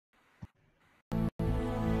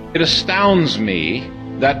It astounds me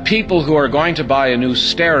that people who are going to buy a new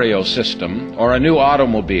stereo system or a new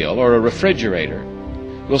automobile or a refrigerator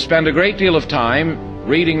will spend a great deal of time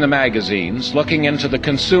reading the magazines, looking into the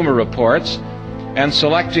consumer reports, and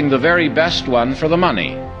selecting the very best one for the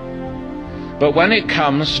money. But when it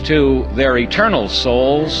comes to their eternal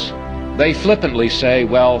souls, they flippantly say,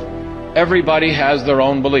 well, everybody has their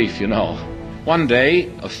own belief, you know. One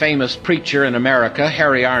day, a famous preacher in America,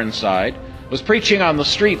 Harry Ironside, was preaching on the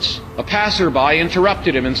streets. A passerby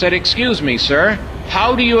interrupted him and said, "Excuse me, sir,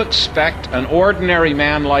 how do you expect an ordinary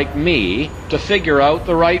man like me to figure out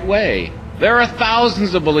the right way? There are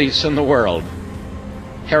thousands of beliefs in the world."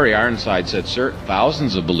 Harry Ironside said, "Sir,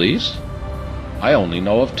 thousands of beliefs? I only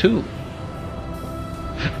know of 2.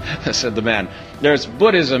 Said the man, "There's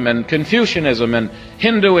Buddhism and Confucianism and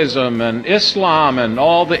Hinduism and Islam and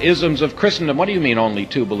all the isms of Christendom. What do you mean only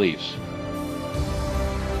 2 beliefs?"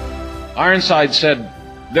 Ironside said,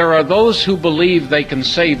 "There are those who believe they can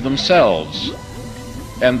save themselves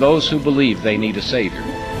and those who believe they need a Savior."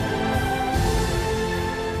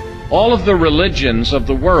 All of the religions of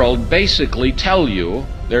the world basically tell you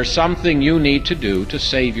there's something you need to do to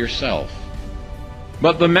save yourself.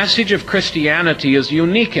 But the message of Christianity is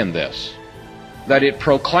unique in this, that it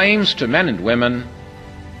proclaims to men and women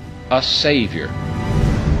a Savior.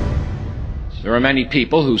 There are many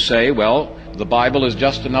people who say, well, the Bible is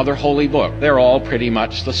just another holy book. They're all pretty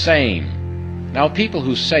much the same. Now, people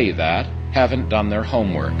who say that haven't done their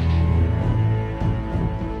homework.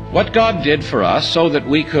 What God did for us so that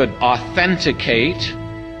we could authenticate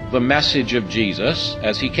the message of Jesus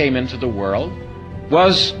as he came into the world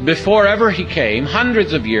was, before ever he came,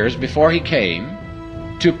 hundreds of years before he came,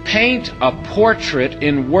 to paint a portrait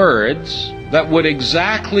in words that would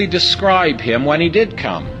exactly describe him when he did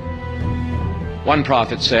come. One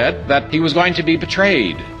prophet said that he was going to be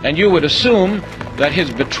betrayed, and you would assume that his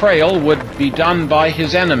betrayal would be done by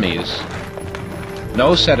his enemies.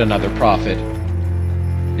 No, said another prophet,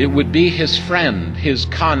 it would be his friend, his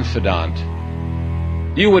confidant.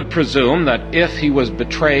 You would presume that if he was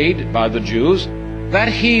betrayed by the Jews, that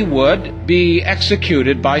he would be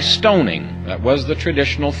executed by stoning. That was the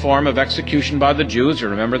traditional form of execution by the Jews. You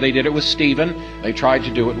remember they did it with Stephen. They tried to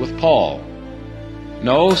do it with Paul.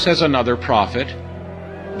 No, says another prophet,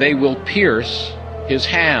 they will pierce his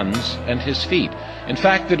hands and his feet. In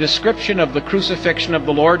fact, the description of the crucifixion of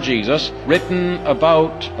the Lord Jesus, written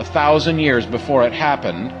about 1,000 years before it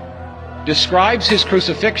happened, describes his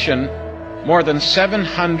crucifixion more than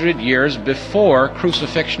 700 years before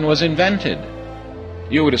crucifixion was invented.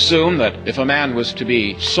 You would assume that if a man was to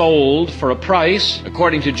be sold for a price,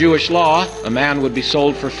 according to Jewish law, a man would be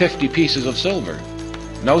sold for 50 pieces of silver.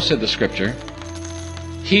 No, said the Scripture,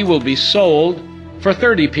 he will be sold for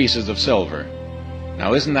 30 pieces of silver.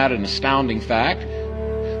 Now, isn't that an astounding fact?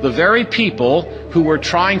 The very people who were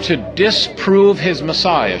trying to disprove his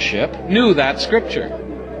messiahship knew that Scripture.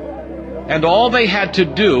 And all they had to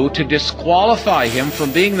do to disqualify him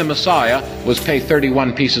from being the Messiah was pay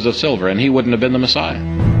 31 pieces of silver, and he wouldn't have been the Messiah.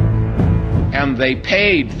 And they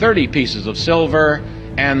paid 30 pieces of silver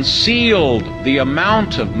and sealed the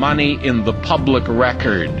amount of money in the public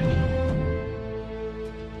record.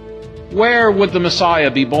 Where would the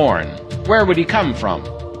Messiah be born? Where would he come from?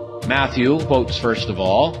 Matthew quotes, first of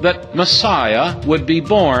all, that Messiah would be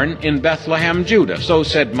born in Bethlehem, Judah. So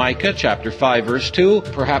said Micah, chapter 5, verse 2,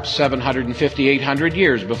 perhaps 750, 800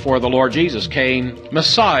 years before the Lord Jesus came,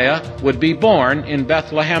 Messiah would be born in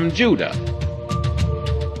Bethlehem, Judah.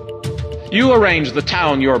 You arrange the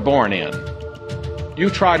town you're born in. You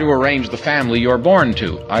try to arrange the family you're born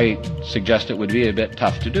to. I suggest it would be a bit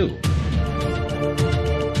tough to do.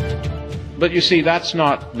 But you see, that's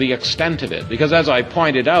not the extent of it, because as I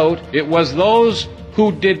pointed out, it was those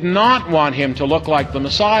who did not want him to look like the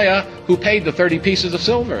Messiah who paid the 30 pieces of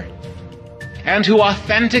silver, and who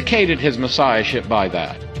authenticated his messiahship by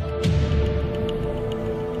that.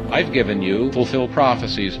 I've given you fulfilled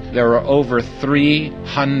prophecies. There are over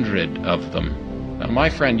 300 of them. Now, my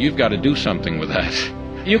friend, you've got to do something with that.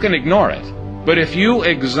 You can ignore it. But if you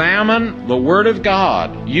examine the Word of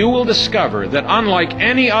God, you will discover that unlike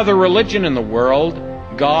any other religion in the world,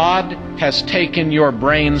 God has taken your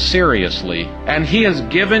brain seriously, and He has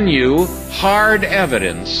given you hard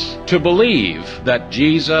evidence to believe that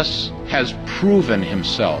Jesus has proven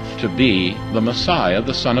Himself to be the Messiah,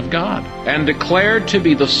 the Son of God, and declared to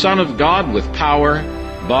be the Son of God with power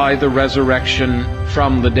by the resurrection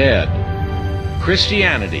from the dead.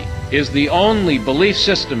 Christianity is the only belief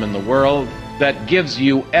system in the world that gives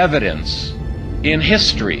you evidence in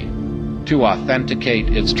history to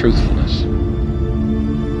authenticate its truthfulness.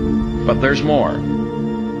 But there's more.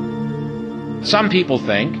 Some people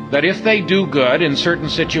think that if they do good in certain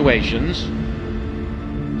situations,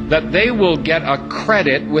 that they will get a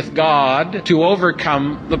credit with God to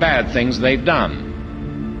overcome the bad things they've done.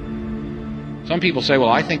 Some people say, well,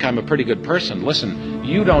 I think I'm a pretty good person. Listen,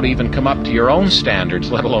 you don't even come up to your own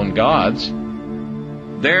standards, let alone God's.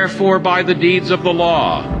 Therefore, by the deeds of the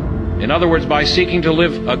law, in other words, by seeking to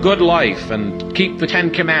live a good life and keep the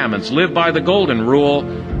 10 Commandments, live by the golden rule,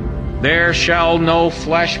 there shall no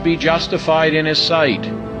flesh be justified in his sight.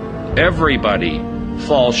 Everybody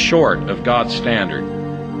falls short of God's standard.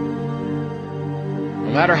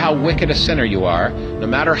 No matter how wicked a sinner you are, no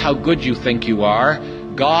matter how good you think you are,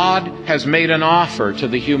 God has made an offer to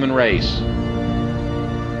the human race.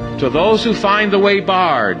 To those who find the way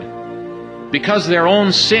barred, because their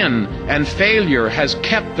own sin and failure has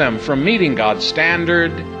kept them from meeting God's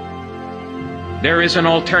standard, there is an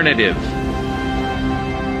alternative.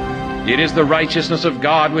 It is the righteousness of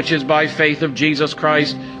God which is by faith of Jesus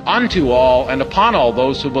Christ unto all and upon all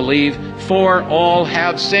those who believe, for all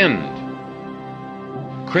have sinned.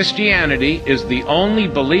 Christianity is the only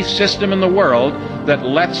belief system in the world that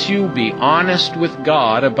lets you be honest with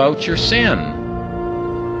God about your sin.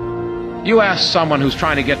 You ask someone who's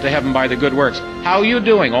trying to get to heaven by the good works, how are you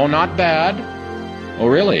doing? Oh, not bad. Oh,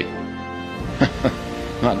 really?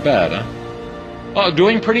 Not bad, huh? Oh,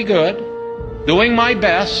 doing pretty good. Doing my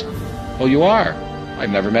best. Oh, you are?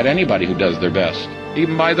 I've never met anybody who does their best,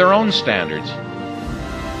 even by their own standards.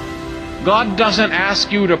 God doesn't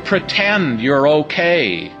ask you to pretend you're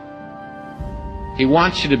okay. He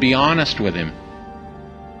wants you to be honest with Him.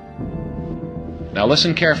 Now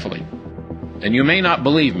listen carefully. And you may not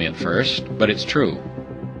believe me at first, but it's true.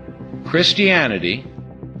 Christianity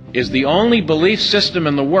is the only belief system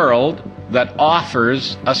in the world that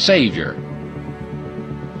offers a Savior.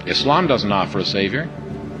 Islam doesn't offer a Savior.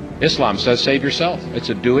 Islam says save yourself. It's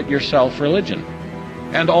a do-it-yourself religion.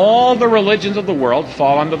 And all the religions of the world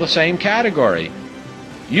fall under the same category.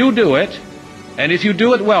 You do it, and if you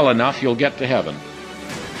do it well enough, you'll get to heaven.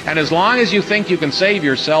 And as long as you think you can save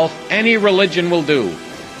yourself, any religion will do.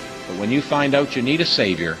 But when you find out you need a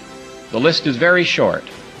Savior, the list is very short.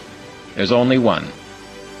 There's only one,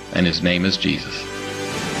 and His name is Jesus.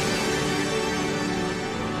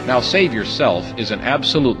 Now, save yourself is an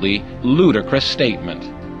absolutely ludicrous statement.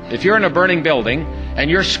 If you're in a burning building and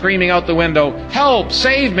you're screaming out the window, help,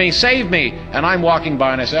 save me, and I'm walking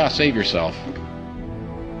by and I say, save yourself.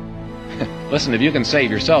 Listen, if you can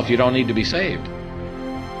save yourself, you don't need to be saved.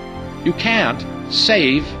 You can't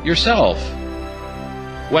save yourself.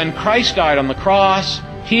 When Christ died on the cross,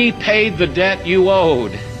 He paid the debt you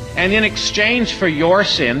owed. And in exchange for your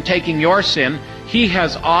sin, taking your sin, He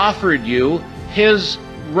has offered you His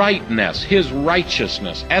rightness, His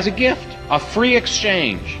righteousness, as a gift, a free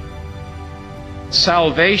exchange.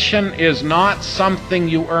 Salvation is not something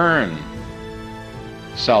you earn.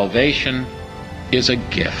 Salvation is a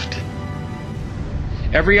gift.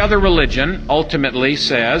 Every other religion ultimately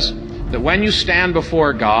says that when you stand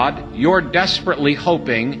before God, you're desperately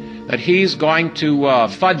hoping that He's going to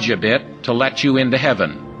fudge a bit to let you into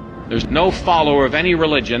heaven. There's no follower of any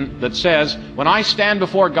religion that says, when I stand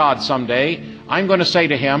before God someday, I'm going to say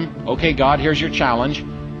to Him, okay, God, here's your challenge.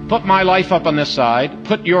 Put my life up on this side,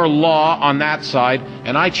 put your law on that side,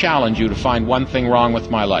 and I challenge you to find one thing wrong with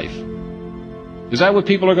my life. Is that what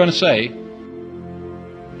people are going to say?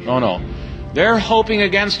 Oh, no. They're hoping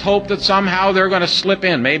against hope that somehow they're going to slip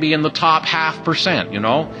in, maybe in the top 0.5%, you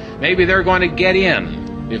know. Maybe they're going to get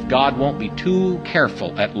in if God won't be too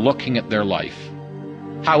careful at looking at their life.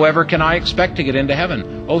 However can I expect to get into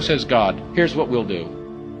heaven? Oh, says God, here's what we'll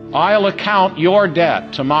do. I'll account your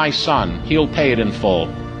debt to my Son. He'll pay it in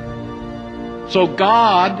full. So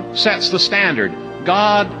God sets the standard.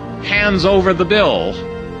 God hands over the bill,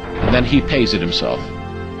 and then He pays it Himself.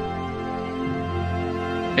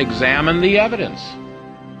 Examine the evidence.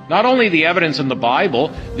 Not only the evidence in the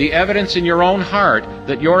Bible, the evidence in your own heart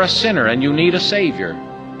that you're a sinner and you need a Savior,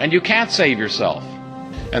 and you can't save yourself.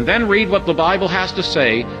 And then read what the Bible has to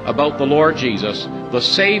say about the Lord Jesus, the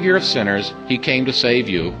Savior of sinners. He came to save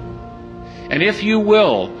you. And if you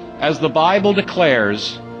will, as the Bible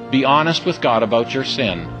declares, be honest with God about your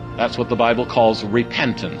sin. That's what the Bible calls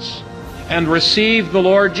repentance. And receive the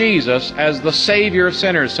Lord Jesus as the Savior of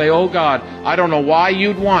sinners. Say, oh God, I don't know why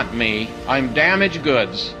you'd want me. I'm damaged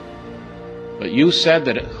goods. But you said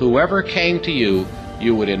that whoever came to you,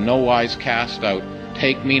 you would in no wise cast out.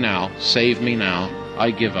 Take me now, save me now,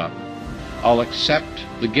 I give up. I'll accept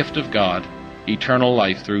the gift of God, eternal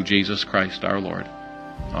life through Jesus Christ our Lord.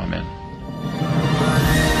 Amen.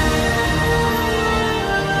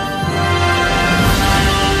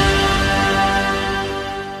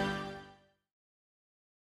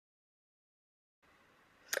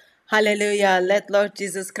 Hallelujah. Let Lord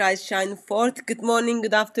Jesus Christ shine forth. Good morning,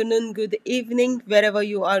 good afternoon, good evening, wherever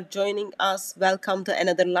you are joining us. Welcome to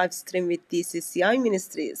another live stream with DCCI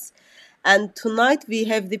Ministries. And tonight we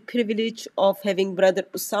have the privilege of having Brother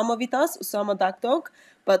Usama with us, Usama Dakdok.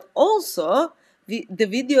 But also, the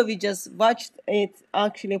video we just watched, it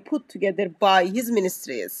actually put together by his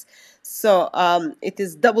ministries. So it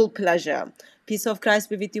is double pleasure. Peace of Christ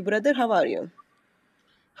be with you, brother. How are you?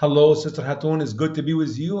 Hello, Sister Hatun. It's good to be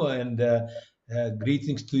with you, and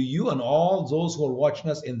greetings to you and all those who are watching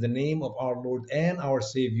us in the name of our Lord and our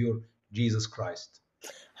Savior, Jesus Christ.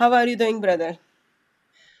 How are you doing, brother?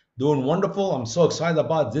 Doing wonderful. I'm so excited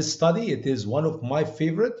about this study. It is one of my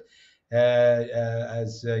favorite.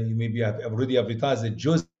 As you maybe have already advertised it,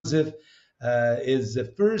 Joseph is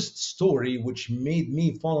the first story which made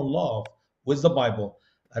me fall in love with the Bible.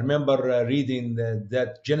 I remember reading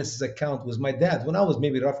that Genesis account with my dad when I was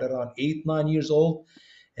maybe roughly around 8, 9 years old.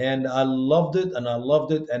 And I loved it and I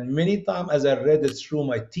loved it. And many times as I read it through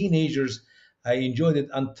my teenagers, I enjoyed it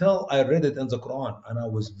until I read it in the Quran. And I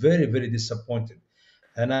was very, very disappointed.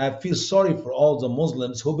 And I feel sorry for all the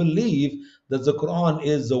Muslims who believe that the Quran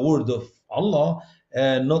is the word of Allah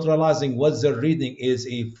and not realizing what they're reading is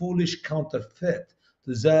a foolish counterfeit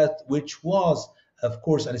to that which was, of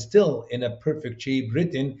course, and still in a perfect shape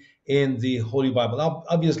written in the Holy Bible.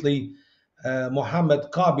 Obviously,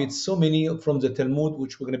 Muhammad copied so many from the Talmud,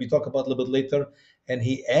 which we're going to be talking about a little bit later, and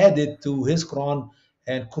he added to his Quran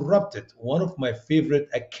and corrupted one of my favorite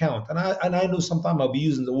account. And I know sometimes I'll be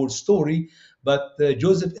using the word story, but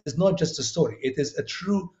Joseph is not just a story; it is a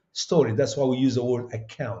true story. That's why we use the word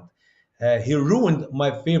account. He ruined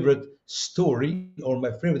my favorite story or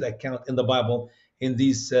my favorite account in the Bible in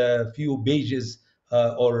these few pages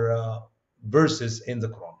or verses in the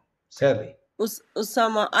Quran. Sadly.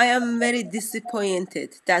 Usama, I am very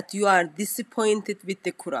disappointed that you are disappointed with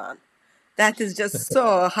the Quran. That is just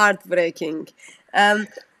so heartbreaking.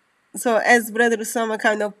 So, as Brother Usama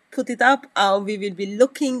kind of put it up, we will be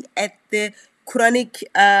looking at the Quranic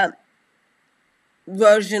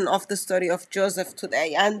version of the story of Joseph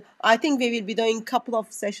today. And I think we will be doing a couple of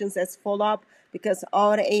sessions as follow-up because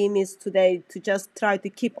our aim is today to just try to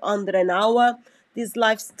keep under an hour this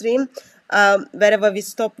live stream. Wherever we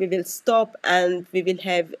stop, we will stop, and we will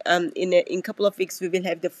have in a couple of weeks we will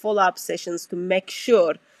have the follow-up sessions to make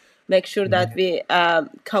sure that we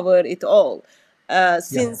cover it all.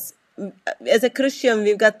 Since as a Christian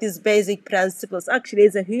we've got these basic principles. Actually,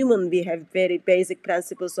 as a human we have very basic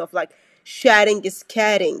principles of like sharing is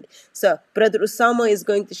caring. So Brother Usama is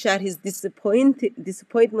going to share his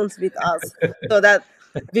disappointments with us so that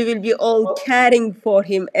we will be all caring for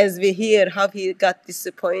him as we hear how he got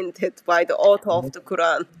disappointed by the author of the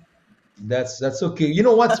Quran. That's okay. You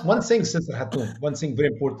know what's one thing, Sister Hatun, one thing very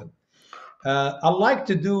important. I like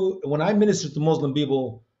to do when I minister to Muslim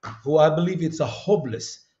people who I believe it's a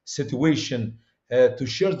hopeless situation to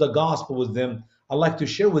share the gospel with them. I like to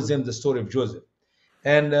share with them the story of Joseph.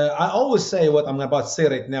 And I always say what I'm about to say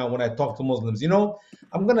right now when I talk to Muslims. You know,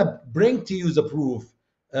 I'm going to bring to you the proof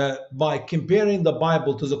by comparing the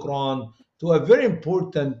Bible to the Quran to a very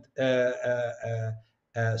important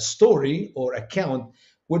story or account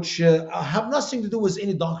which have nothing to do with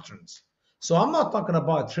any doctrines. So I'm not talking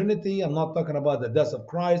about Trinity. I'm not talking about the death of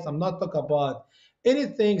Christ. I'm not talking about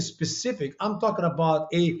anything specific. I'm talking about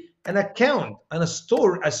an account and a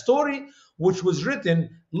story which was written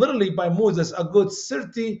literally by Moses a good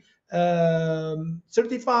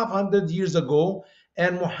 3,500 years ago.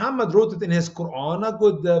 And Muhammad wrote it in his Quran a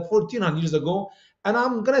good 1,400 years ago. And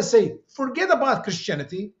I'm going to say, forget about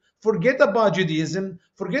Christianity, forget about Judaism,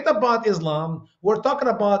 forget about Islam. We're talking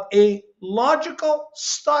about a logical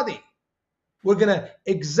study. We're going to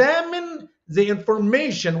examine the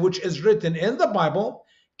information which is written in the Bible,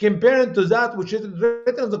 compare it to that which is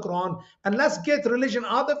written in the Quran, and let's get religion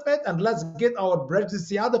out of it, and let's get our prejudice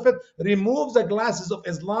out of it, remove the glasses of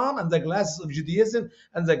Islam and the glasses of Judaism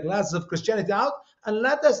and the glasses of Christianity out, and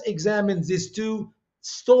let us examine these two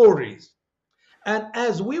stories. And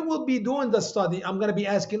as we will be doing the study, I'm going to be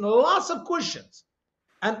asking lots of questions.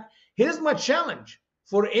 And here's my challenge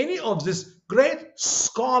for any of these great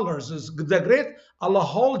scholars, the great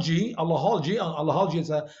Allahology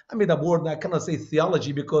is I made a word, I cannot say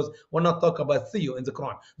theology because we're not talking about theo in the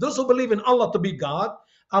Quran. Those who believe in Allah to be God,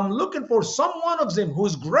 I'm looking for some one of them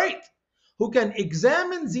who's great, who can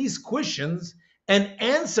examine these questions and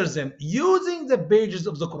answer them using the pages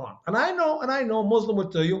of the Quran. And I know Muslim will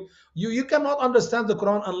tell you, you cannot understand the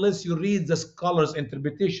Quran unless you read the scholar's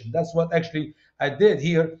interpretation. That's what actually I did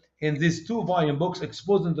here in these 2-volume books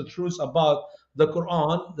exposing the truths about the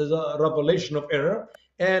Quran, the revelation of error.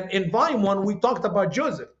 And in volume 1, we talked about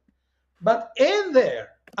Joseph. But in there,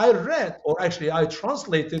 I read, or actually I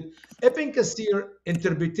translated Ibn Kathir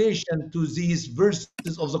interpretation to these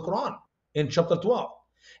verses of the Quran in chapter 12.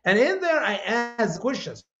 And in there, I asked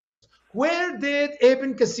questions. Where did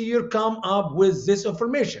Ibn Kathir come up with this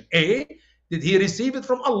information? A, did he receive it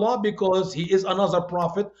from Allah because he is another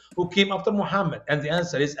prophet who came after Muhammad? And the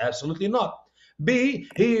answer is absolutely not. B,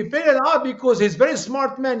 he figured out because he's very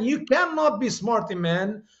smart man. You cannot be smart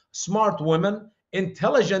man, smart woman,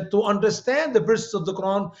 intelligent to understand the verses of the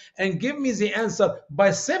Quran and give me the answer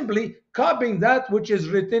by simply copying that which is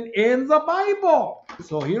written in the Bible.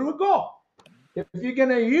 So here we go. If you're going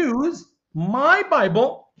to use my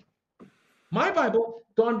Bible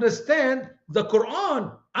to understand the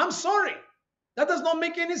Quran, I'm sorry. That does not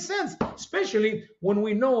make any sense, especially when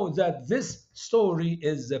we know that this story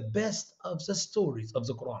is the best of the stories of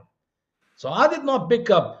the Quran. So I did not pick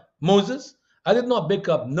up Moses. I did not pick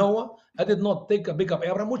up Noah. I did not pick up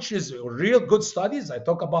Abraham, which is real good studies. I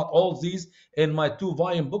talk about all these in my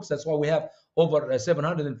 2-volume books. That's why we have over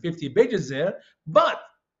 750 pages there. But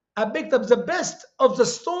I picked up the best of the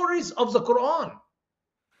stories of the Quran.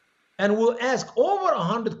 And we'll ask over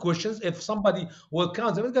 100 questions. If somebody will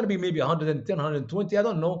count them, it's going to be maybe 110, 120. I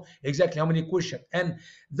don't know exactly how many questions. And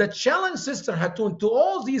the challenge, Sister Hatun, to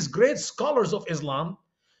all these great scholars of Islam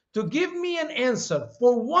to give me an answer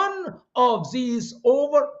for one of these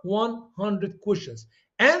over 100 questions.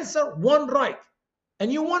 Answer one right.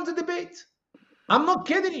 And you want to debate. I'm not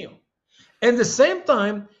kidding you. At the same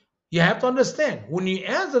time, you have to understand, when you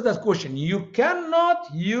answer that question, you cannot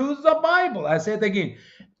use the Bible. I say it again.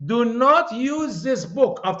 Do not use this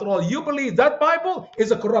book. After all, you believe that Bible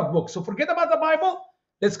is a corrupt book. So forget about the Bible.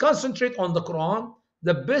 Let's concentrate on the Quran,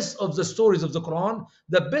 the best of the stories of the Quran,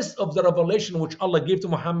 the best of the revelation which Allah gave to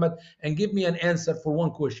Muhammad, and give me an answer for one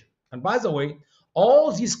question. And by the way,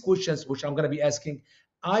 all these questions which I'm going to be asking,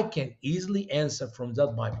 I can easily answer from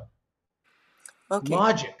that Bible. Okay.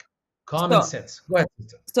 Logic, common sense. Go ahead,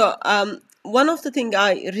 sister. So one of the things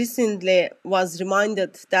I recently was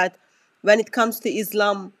reminded that when it comes to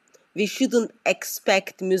Islam, we shouldn't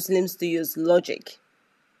expect Muslims to use logic.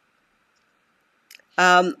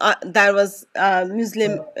 There was a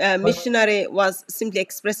Muslim missionary was simply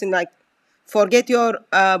expressing like, forget your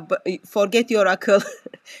akal.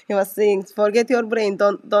 He was saying, forget your brain,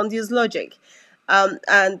 don't use logic.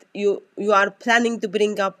 And you are planning to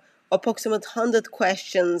bring up approximately 100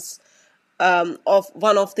 questions of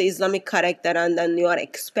one of the Islamic character, and then you are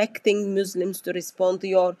expecting Muslims to respond to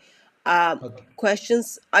your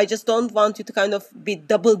questions. I just don't want you to kind of be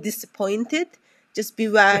double disappointed. Just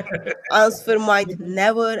beware, answer might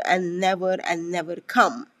never and never and never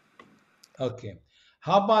come. Okay.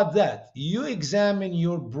 How about that? You examine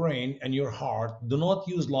your brain and your heart. Do not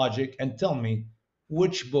use logic and tell me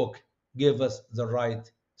which book give us the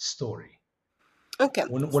right story. Okay.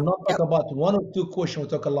 We're not talking about one or two questions. We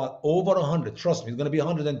talk a lot over 100. Trust me, it's going to be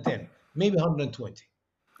 110, maybe 120.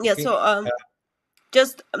 Yeah. Okay? So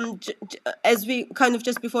just as we kind of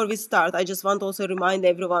just before we start, I just want to also remind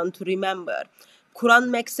everyone to remember, Quran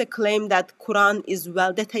makes a claim that Quran is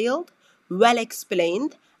well detailed, well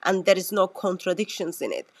explained, and there is no contradictions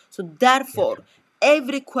in it. So therefore,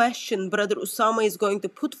 every question Brother Usama is going to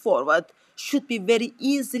put forward should be very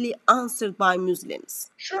easily answered by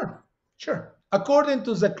Muslims. Sure, sure. According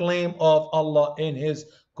to the claim of Allah in His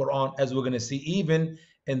Quran, as we're going to see, even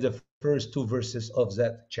in the first two verses of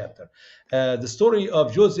that chapter. The story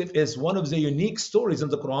of Joseph is one of the unique stories in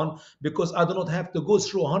the Quran because I do not have to go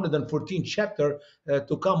through 114 chapter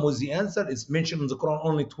to come with the answer. It's mentioned in the Quran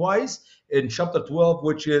only twice, in chapter 12,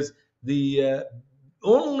 which is the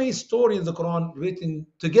only story in the Quran written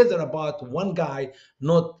together about one guy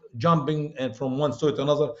not jumping and from one story to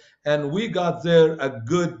another. And we got there a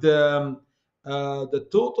good, the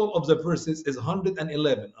total of the verses is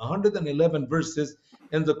 111 verses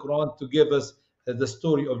in the Quran to give us the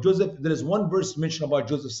story of Joseph. There is one verse mentioned about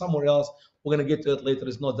Joseph somewhere else. We're going to get to it later.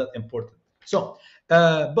 It's not that important. So,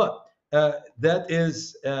 that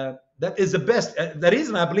is the best. The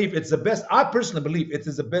reason I believe it's the best, I personally believe it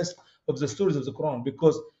is the best of the stories of the Quran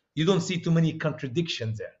because you don't see too many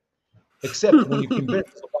contradictions there, except when you compare it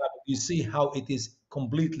to the Bible, you see how it is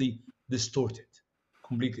completely distorted.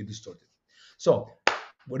 So,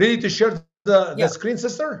 we're ready to share the screen,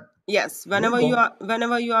 sister? Yes, whenever you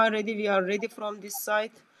are ready, we are ready from this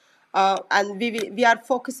side. And we are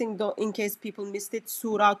focusing, though, in case people missed it,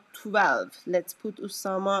 Surah 12. Let's put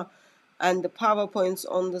Usama and the PowerPoints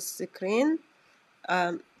on the screen.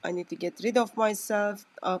 I need to get rid of myself.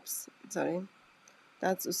 Oops, sorry.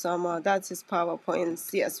 That's Usama. That's his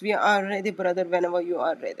PowerPoints. Yes, we are ready, brother, whenever you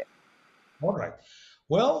are ready. All right.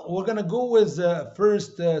 Well, we're going to go with the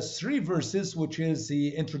first three verses, which is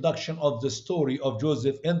the introduction of the story of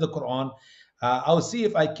Joseph in the Quran. I'll see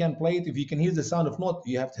if I can play it. If you can hear the sound. If not,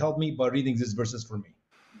 you have to help me by reading these verses for me.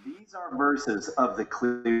 These are verses of the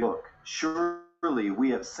clear book. Surely we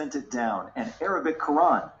have sent it down, an Arabic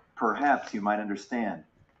Quran. Perhaps you might understand.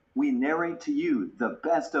 We narrate to you the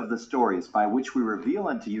best of the stories by which we reveal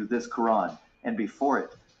unto you this Quran, and before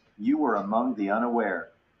it, you were among the unaware.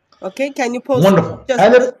 Okay, can you pause? Wonderful.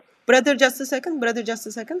 Brother, just a second. Brother, just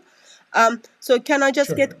a second. So can I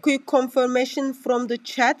just get quick confirmation from the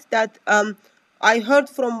chat that I heard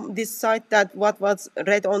from this site that what was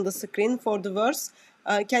read on the screen for the verse.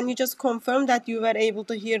 Can you just confirm that you were able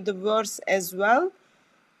to hear the verse as well?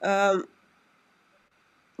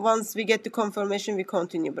 Once we get the confirmation, we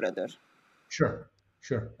continue, brother. Sure.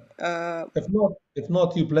 If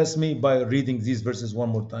not, you bless me by reading these verses one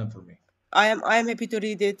more time for me. I am happy to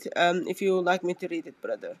read it. If you would like me to read it,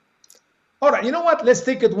 brother. All right, you know what? Let's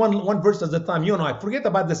take it one verse at a time. You and I forget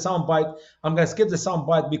about the sound bite. I'm going to skip the sound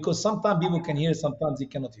bite because sometimes people can hear it, sometimes they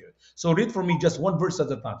cannot hear it. So read for me just one verse at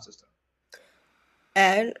a time, sister.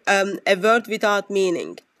 A word without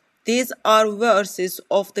meaning. These are verses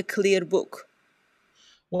of the clear book.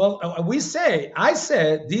 Well, I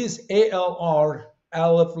said these ALR,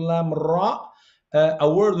 Alif Lam Ra, a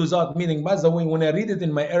word without meaning. By the way, when I read it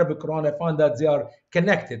in my Arabic Quran, I find that they are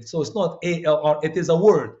connected. So it's not ALR, it is a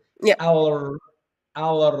word. Yeah.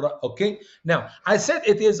 Okay. Now, I said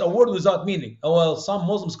it is a word without meaning. Well, some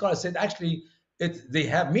Muslim scholars said actually they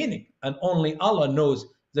have meaning, and only Allah knows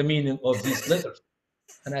the meaning of these letters.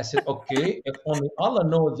 And I said, okay, if only Allah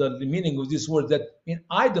knows the meaning of this word, that means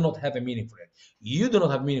I do not have a meaning for it. You do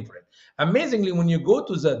not have meaning for it. Amazingly, when you go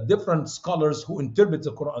to the different scholars who interpret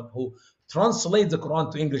the Quran, who translate the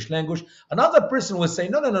Quran to English language, another person will say,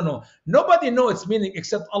 no. Nobody knows its meaning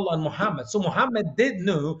except Allah and Muhammad. So Muhammad did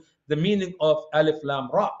know the meaning of Alif Lam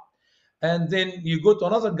Ra. And then you go to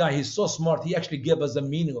another guy, he's so smart, he actually gave us the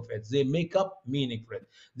meaning of it. They make up meaning for it.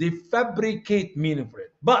 They fabricate meaning for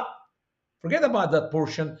it. But forget about that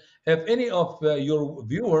portion. If any of your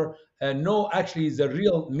viewer know actually the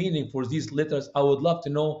real meaning for these letters, I would love to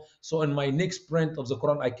know. So in my next print of the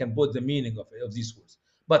Quran, I can put the meaning of these words.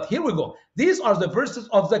 But here we go. These are the verses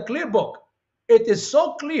of the clear book. It is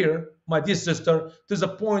so clear, my dear sister, to the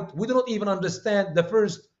point we do not even understand the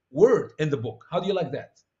first word in the book. How do you like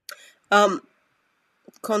that?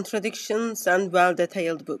 Contradictions and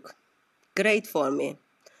well-detailed book. Great for me.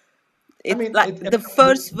 The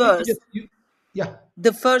first verse.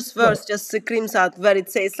 The first verse just screams out where it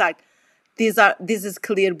says like, this is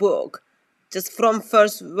clear book. Just from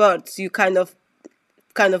first words, you kind of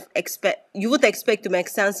expect, you would expect to make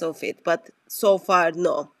sense of it, but so far,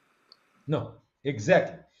 no. No,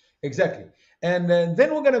 exactly. And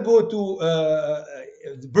then we're going to go to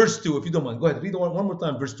verse 2, if you don't mind. Go ahead, read one more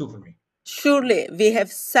time, verse 2 for me. Surely we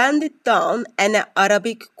have sent it down an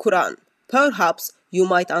Arabic Quran. Perhaps you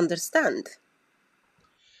might understand.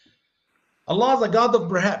 Allah, the God of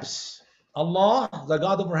perhaps. Allah, the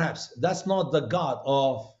God of perhaps. That's not the God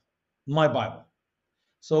of my Bible.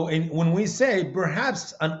 So when we say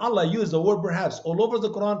perhaps, and Allah used the word perhaps all over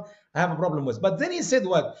the Quran, I have a problem with. But then he said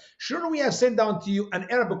what? Surely we have sent down to you an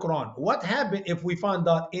Arabic Quran. What happened if we found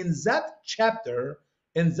out in that chapter,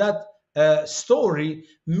 in that story,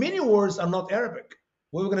 many words are not Arabic?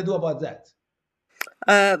 What are we going to do about that?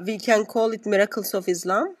 We can call it miracles of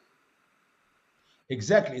Islam.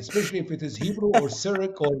 Exactly, especially if it is Hebrew or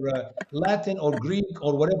Syriac or Latin or Greek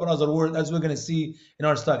or whatever other word, as we're going to see in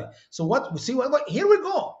our study. So here we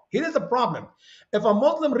go. Here is the problem. If a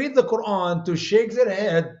Muslim reads the Quran to shake their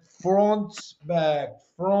head front, back,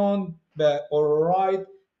 or right,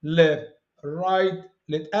 left,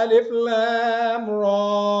 Alif Lam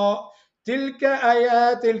Ra, Tilka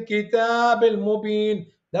Ayat al-Kitab al-Mubin.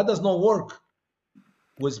 That does not work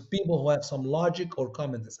with people who have some logic or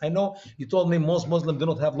common sense. I know you told me most Muslims do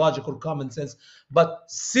not have logic or common sense, but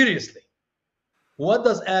seriously, what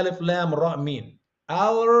does Alif Lam Ra mean?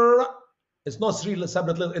 It's not three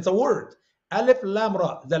separate letters, it's a word. Alif Lam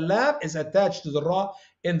Ra. The Lam is attached to the Ra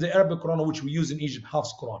in the Arabic Quran, which we use in Egypt,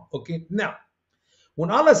 Hafs Quran. Okay, now,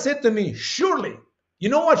 when Allah said to me, surely, you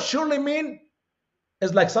know what surely mean?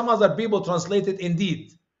 It's like some other people translate it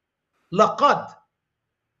indeed. Laqad,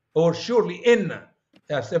 or surely, inna.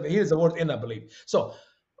 Here's the word inna, I believe. So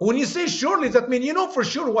when you say surely, that means you know for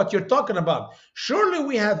sure what you're talking about. Surely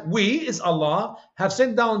we is Allah, have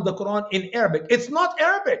sent down the Quran in Arabic. It's not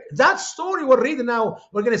Arabic. That story we're reading now,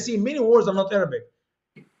 we're going to see many words are not Arabic.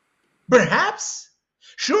 Perhaps,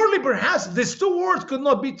 surely perhaps, these two words could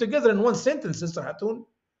not be together in one sentence, Sister Hatun.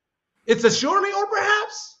 It's a surely or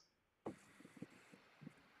perhaps.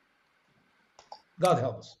 God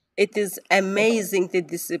help us. It is amazingly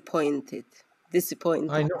disappointed.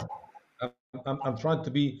 I know. I'm trying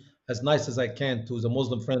to be as nice as I can to the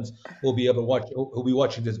Muslim friends who'll be able to watch, who'll be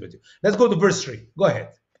watching this video. Let's go to verse 3. Go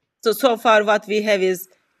ahead. So far what we have is,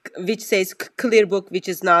 which says clear book, which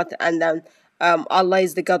is not, and then Allah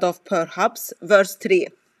is the God of perhaps. Verse 3.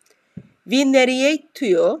 We narrate to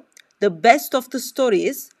you the best of the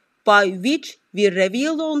stories by which we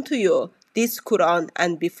reveal unto you this Quran,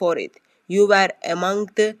 and before it you were among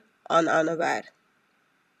the unaware.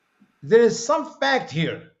 There is some fact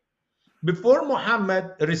here. Before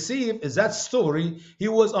Muhammad received that story, he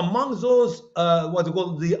was among those what they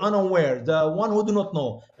call the unaware, the one who do not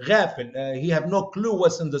know, ghafil. He have no clue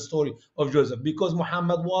what's in the story of Joseph, because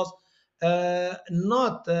Muhammad was he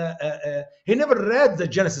never read the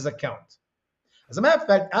Genesis account. As a matter of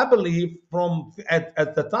fact, I believe from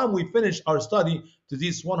at the time we finished our study to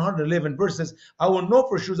these 111 verses, I will know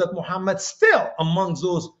for sure that Muhammad still among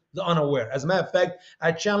those the unaware. As a matter of fact,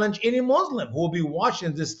 I challenge any Muslim who will be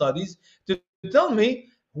watching these studies to tell me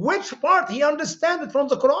which part he understands from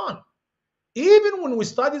the Quran. Even when we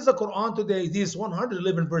study the Quran today, these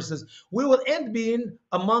 111 verses, we will end being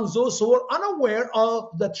among those who are unaware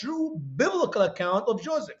of the true biblical account of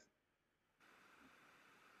Joseph.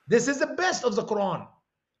 This is the best of the Quran.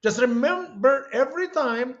 Just remember, every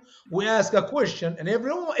time we ask a question and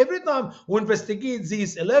every time we investigate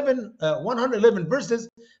these 111 verses,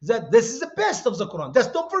 that this is the best of the Quran.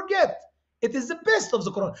 Just don't forget, it is the best of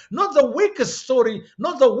the Quran. Not the weakest story,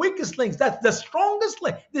 not the weakest links. That's the strongest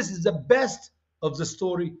link. This is the best of the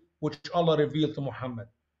story which Allah revealed to Muhammad.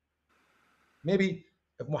 Maybe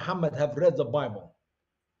if Muhammad have read the Bible,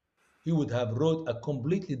 he would have wrote a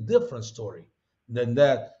completely different story than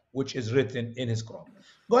that which is written in his Quran.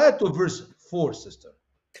 Go ahead to verse 4, sister.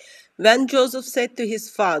 When Joseph said to his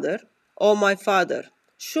father, "O my father,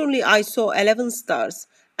 surely I saw 11 stars,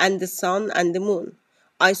 and the sun and the moon.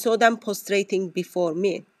 I saw them prostrating before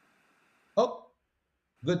me." Oh,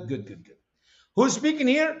 good. Who's speaking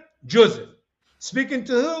here? Joseph. Speaking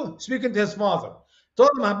to who? Speaking to his father.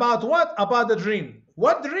 Told him about what? About the dream.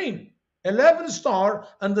 What dream? 11 stars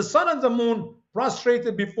and the sun and the moon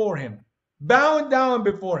prostrated before him, bowing down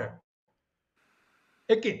before him.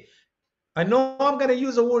 Okay, I know I'm going to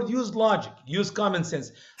use a word, use logic, use common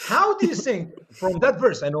sense. How do you think from that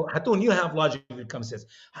verse? I know, Hatun, you have logic and common sense.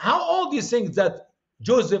 How old do you think that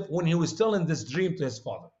Joseph, when he was telling this dream to his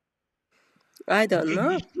father? I don't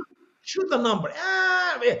know. Shoot the number.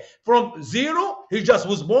 From 0, he just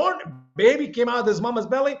was born, baby came out of his mama's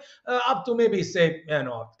belly, up to maybe say,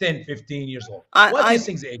 10, 15 years old. What do you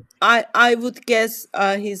think the age? I would guess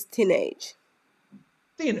his teenage.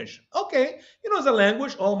 Teenage. Okay. You know the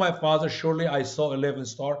language. Oh, my father, surely I saw 11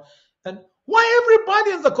 stars. And why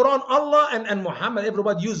everybody in the Quran, Allah and Muhammad,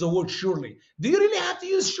 everybody use the word surely? Do you really have to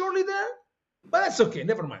use surely there? But that's okay.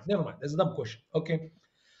 Never mind. That's a dumb question. Okay.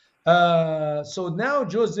 So now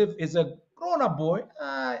Joseph is a grown-up boy.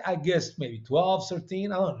 I guess maybe 12,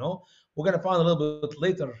 13. I don't know. We're going to find a little bit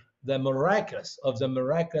later the miraculous of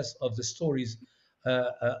the stories.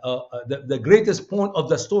 The greatest point of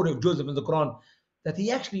the story of Joseph in the Quran, that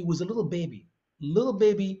he actually was a little baby.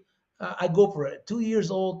 I go for it. 2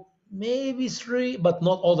 years old, maybe 3, but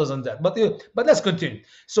not older than that. But let's continue.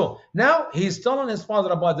 So now he's telling his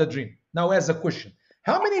father about the dream. Now he has a question.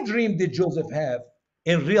 How many dreams did Joseph have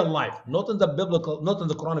in real life? Not in the biblical, not in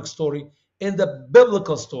the Quranic story, in the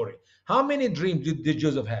biblical story. How many dreams did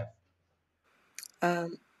Joseph have?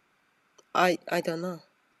 I don't know.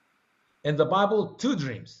 In the Bible, 2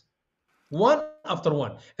 dreams. One after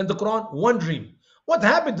one. In the Quran, 1 dream. What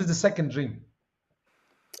happened to the second dream?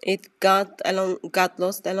 It got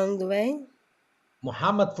lost along the way.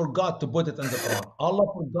 Muhammad forgot to put it in the Quran. Allah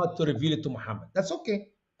forgot to reveal it to Muhammad. That's okay.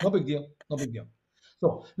 No big deal.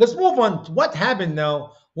 So let's move on to what happened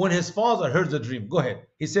now when his father heard the dream. Go ahead.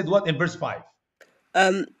 He said what in verse 5?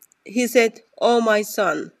 He said, "O my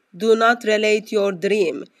son, do not relate your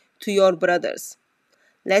dream to your brothers,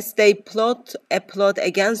 lest they plot a plot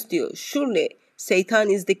against you. Surely Satan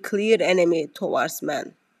is the clear enemy towards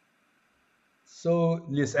man." So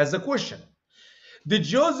this as a question. Did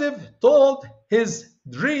Joseph told his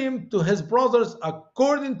dream to his brothers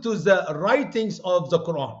according to the writings of the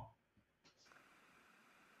Quran?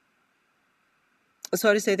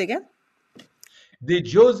 Sorry, say it again. Did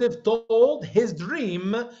Joseph told his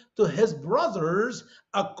dream to his brothers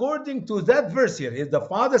according to that verse here? The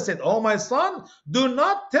father said, "Oh, my son, do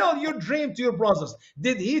not tell your dream to your brothers."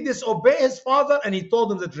 Did he disobey his father and he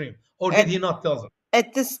told them the dream? Or did he not tell them?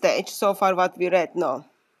 At this stage, so far what we read, no.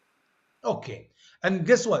 Okay. And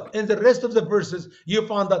guess what? In the rest of the verses, you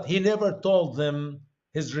found that he never told them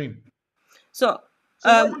his dream. So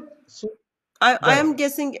So what? So I go am ahead.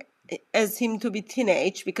 guessing as him to be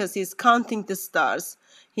teenage because he's counting the stars.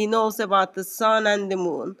 He knows about the sun and the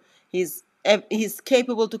moon. He's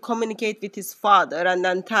capable to communicate with his father and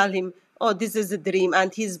then tell him, oh, this is a dream,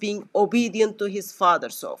 and he's being obedient to his father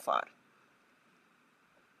so far.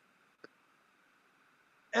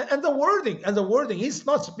 And the wording, he's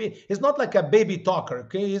not like a baby talker,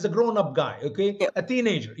 okay? He's a grown-up guy, okay? Yeah. A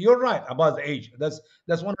teenager. You're right about the age. That's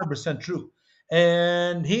 100% true.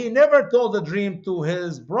 And he never told the dream to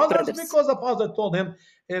his brothers Brothers. because the father told him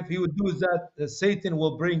if he would do that, Satan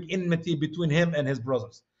will bring enmity between him and his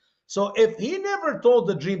brothers. So if he never told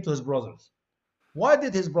the dream to his brothers, why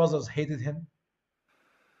did his brothers hated him?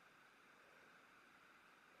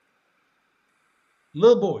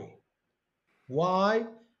 Little boy, why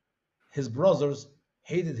his brothers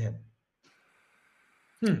hated him?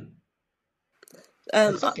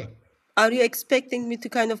 It's okay. Are you expecting me to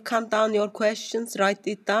kind of count down your questions, write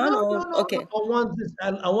it down, No, or no, no, okay?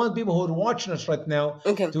 no. I want people who are watching us right now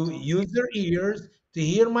Okay. to use their ears to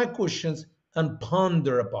hear my questions and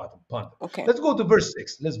ponder about them. Ponder. Okay. Let's go to verse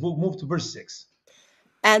 6. Let's move to verse 6.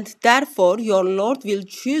 And therefore your Lord will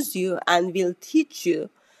choose you and will teach you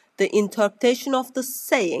the interpretation of the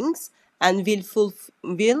sayings and will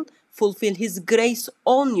fulfill his grace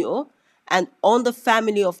on you and on the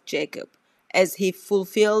family of Jacob, as he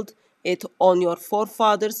fulfilled it on your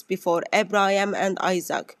forefathers before Abraham and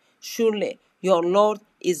Isaac. Surely your Lord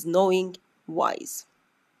is knowing, wise.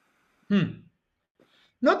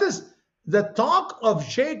 Notice the talk of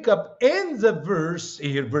Jacob in the verse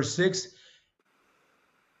here, verse 6.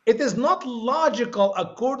 It is not logical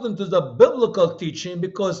according to the biblical teaching,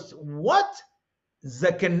 because what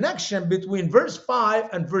the connection between verse 5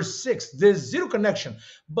 and verse 6? There's zero connection.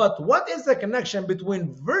 But what is the connection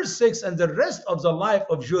between verse 6 and the rest of the life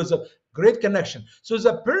of Joseph? Great connection. So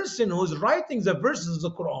the person who's writing the verses of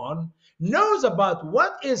the Quran knows about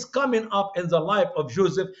what is coming up in the life of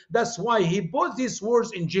Joseph. That's why he put these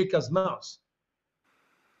words in Jacob's mouth.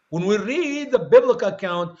 When we read the biblical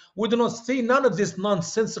account, we do not see none of these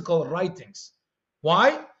nonsensical writings.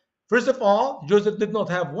 Why? First of all, Joseph did not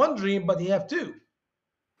have one dream, but he had two.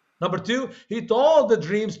 Number two, he told the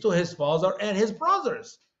dreams to his father and his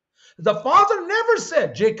brothers. The father never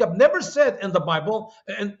said, Jacob never said in the Bible,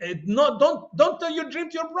 no, don't tell your dream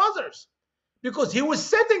to your brothers. Because he was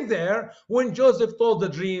sitting there when Joseph told the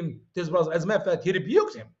dream to his brothers. As a matter of fact, he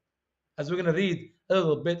rebuked him, as we're going to read a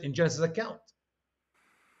little bit in Genesis account.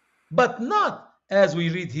 But not as we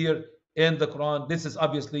read here in the Quran. This is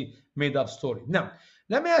obviously made up story. Now,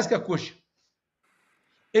 let me ask a question.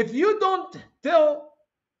 If you don't tell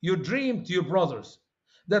your dream to your brothers,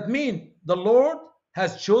 that means the Lord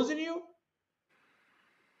has chosen you?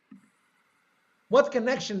 What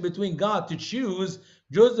connection between God to choose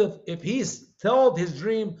Joseph if he told his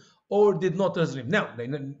dream or did not tell his dream? Now,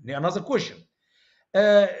 another question.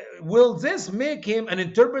 Will this make him an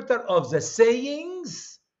interpreter of the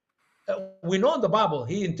sayings? We know in the Bible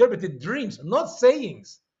he interpreted dreams, not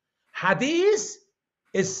sayings. Hadith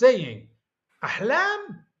is saying.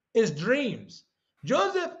 Ahlam is dreams.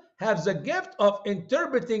 Joseph has the gift of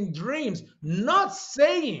interpreting dreams, not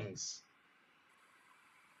sayings.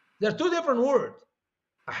 There are two different words.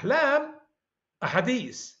 Ahlam,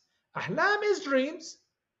 ahadith. Ahlam is dreams.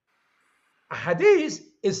 Ahadith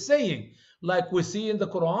is saying. Like we see in the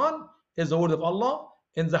Quran is the word of Allah.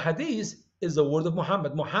 In the Hadith is the word of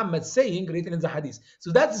Muhammad. Muhammad saying written in the Hadith.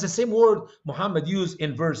 So that is the same word Muhammad used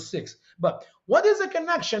in verse 6. But what is the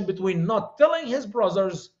connection between not telling his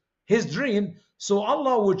brothers his dream so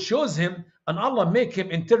Allah would choose him and Allah make him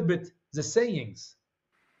interpret the sayings?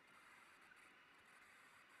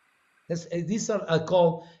 These are I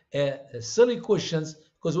call silly questions,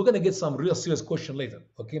 because we're going to get some real serious question later.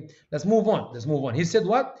 Okay, let's move on. He said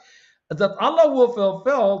what? That Allah will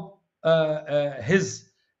fulfill his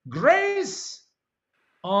grace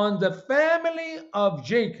on the family of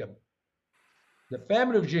Jacob. The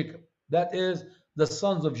family of Jacob, that is the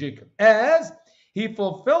sons of Jacob, as he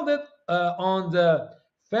fulfilled it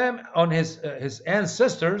on his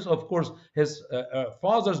ancestors, of course, his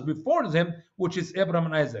fathers before him, which is Abraham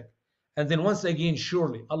and Isaac. And then once again,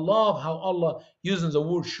 surely. I love how Allah uses the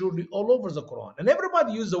word surely all over the Quran. And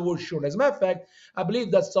everybody uses the word surely. As a matter of fact, I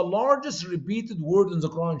believe that's the largest repeated word in the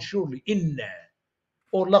Quran, surely. Inna.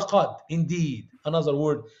 Or laqad, indeed. Another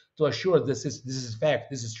word to assure this is fact,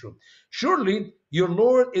 this is true. Surely your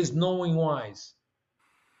Lord is knowing, wise.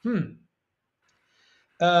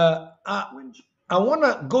 I want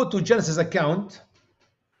to go to Genesis account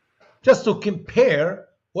just to compare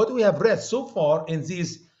what we have read so far in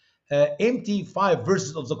these empty 5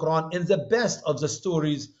 verses of the Quran in the best of the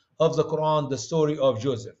stories of the Quran, the story of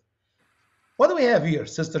Joseph. What do we have here,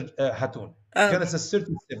 Sister Hatun? Genesis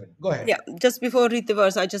 37. Go ahead. Yeah, just before I read the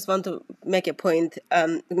verse, I just want to make a point,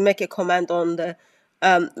 make a comment on the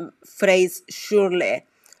phrase "surely."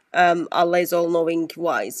 Allah is all-knowing,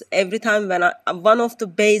 wise. Every time when one of the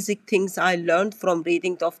basic things I learned from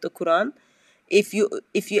reading of the Quran, if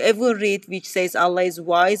you ever read which says Allah is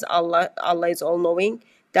wise, Allah is all-knowing,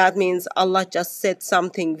 that means Allah just said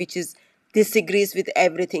something which is disagrees with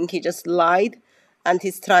everything. He just lied, and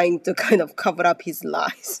he's trying to kind of cover up his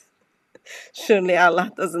lies. Surely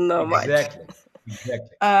Allah doesn't know much. Exactly.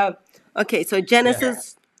 Okay, so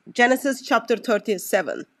Genesis chapter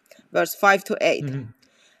 37, verse 5 to 8.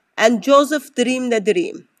 And Joseph dreamed a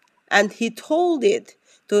dream, and he told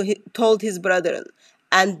his brethren,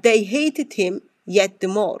 and they hated him yet the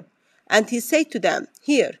more. And he said to them,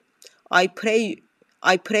 Here, I pray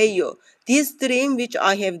you, this dream which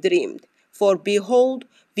I have dreamed. For behold,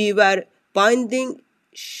 we were binding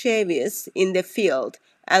sheaves in the field,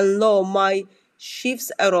 and lo, my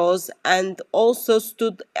sheaves arose and also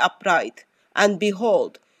stood upright. And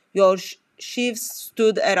behold, your sheaves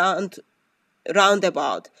stood round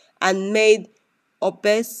about, and made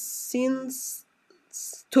obeisance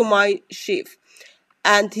to my sheaf.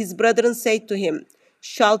 And his brethren said to him,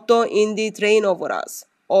 Shalt thou indeed reign over us,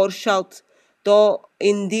 or shalt thou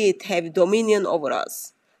indeed have dominion over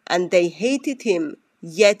us? And they hated him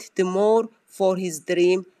yet the more for his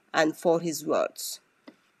dream and for his words.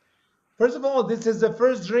 First of all, this is the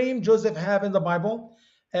first dream Joseph have in the Bible,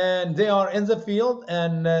 and they are in the field,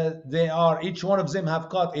 and each one of them have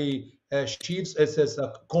caught a sheaves. It says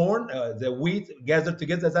corn, the wheat gathered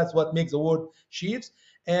together. That's what makes the word sheaves.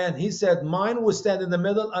 And he said, mine will stand in the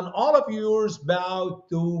middle, and all of yours bow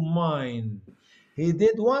to mine. He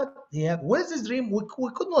did what? Where's this dream? We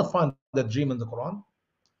could not find that dream in the Quran.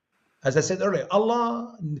 As I said earlier,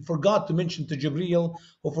 Allah forgot to mention to Jibreel,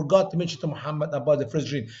 or forgot to mention to Muhammad about the first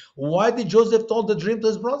dream. Why did Joseph told the dream to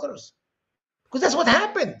his brothers? Because that's what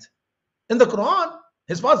happened. In the Quran,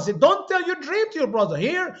 his father said, don't tell your dream to your brother.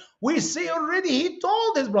 Here, we see already he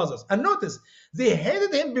told his brothers. And notice, they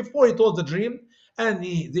hated him before he told the dream, and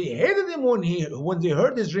they hated him when they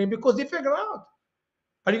heard his dream, because they figured out,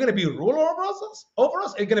 are you going to be ruler over us?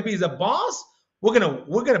 Are you going to be the boss? We're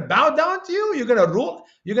gonna bow down to you. You're gonna rule.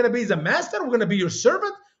 You're gonna be the master. We're gonna be your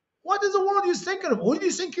servant. What is the world you're thinking of? Who do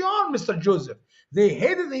you think you are, Mr. Joseph? They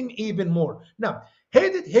hated him even more. Now,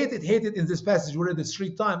 hated in this passage. We read it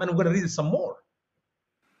 3 times, and I'm gonna read it some more.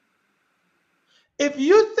 If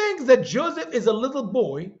you think that Joseph is a little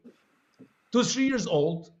boy, 2-3 years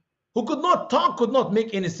old, who could not talk, could not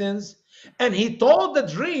make any sense, and he told the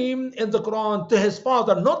dream in the Quran to his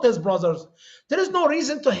father, not his brothers, there is no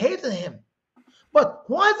reason to hate him. But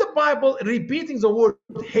why is the Bible repeating the word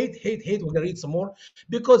hate? We're going to read some more.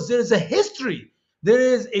 Because there is a history. There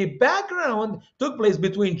is a background took place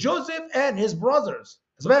between Joseph and his brothers.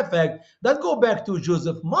 As a matter of fact, that go back to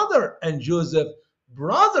Joseph's mother and Joseph's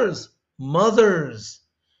brothers' mothers.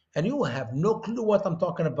 And you will have no clue what I'm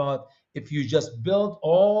talking about if you just build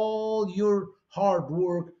all your hard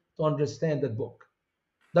work to understand that book.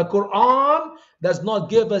 The Quran does not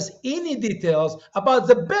give us any details about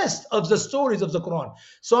the best of the stories of the Quran.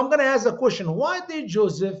 So I'm going to ask a question. Why did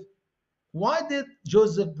Joseph's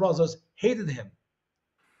brothers hated him?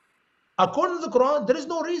 According to the Quran, there is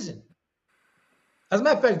no reason. As a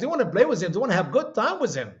matter of fact, they want to play with him. They want to have good time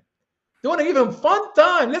with him. They want to give him fun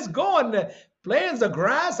time. Let's go and play in the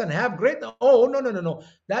grass and have great. Oh, no.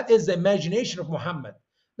 That is the imagination of Muhammad.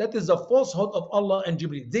 That is the falsehood of Allah and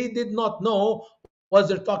Jibreel. They did not know what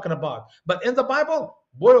they're talking about. But in the Bible,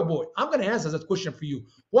 boy, oh boy, I'm going to answer that question for you.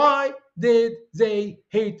 Why did they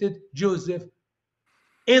hated Joseph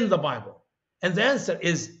in the Bible? And the answer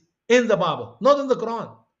is in the Bible, not in the Quran.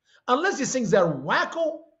 Unless you think they're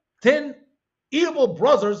wacko, 10 evil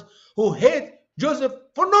brothers who hate Joseph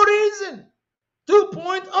for no reason, to the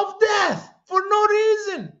point of death for no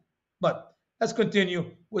reason. But let's continue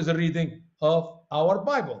with the reading of our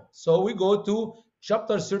Bible. So we go to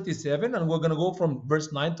chapter 37, and we're going to go from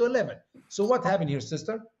verse 9 to 11. So what happened here,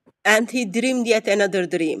 sister? And he dreamed yet another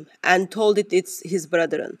dream, and told it his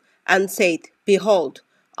brethren, and said, Behold,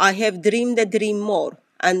 I have dreamed a dream more,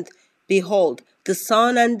 and behold, the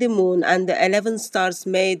sun and the moon and the 11 stars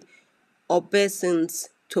made obeisance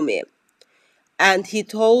to me. And he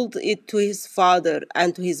told it to his father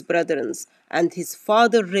and to his brethren, and his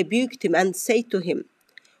father rebuked him and said to him,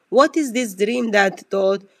 What is this dream that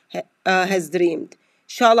thou has dreamed?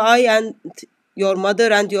 Shall I and your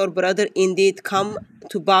mother and your brother indeed come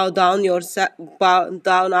to bow down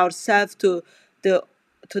ourselves to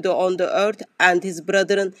the on the earth? And his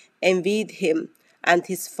brethren envied him and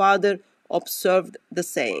his father observed the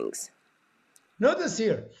sayings. Notice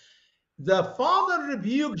here, the father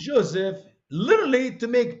rebuked Joseph literally to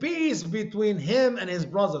make peace between him and his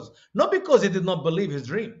brothers, not because he did not believe his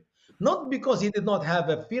dream, not because he did not have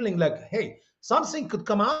a feeling like, hey, something could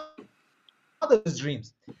come out of his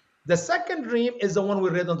dreams. The second dream is the one we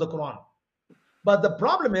read in the Quran. But the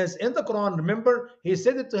problem is, in the Quran, remember, he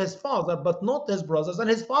said it to his father, but not to his brothers, and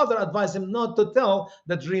his father advised him not to tell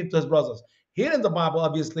the dream to his brothers. Here in the Bible,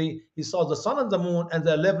 obviously, he saw the sun and the moon and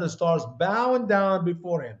the 11 stars bowing down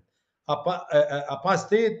before him.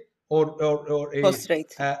 Apostate or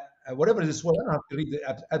Prostrate. whatever this word, I don't have to read it.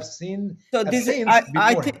 So I've this seen I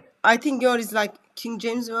before him. think yours is like King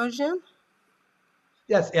James version.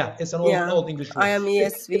 Yes, yeah, it's an Yeah, old English I word. am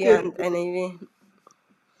ESV and NAV.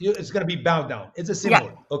 It's going to be bowed down. It's a Yeah,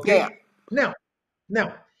 symbol, okay? Now,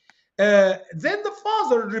 then the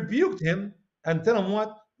father rebuked him and tell him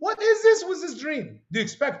what? What is this with this dream? Do you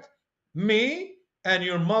expect me and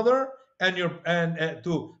your mother and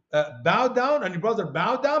to bow down and your brother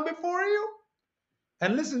bow down before you?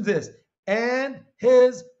 And listen to this. And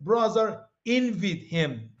his brother envied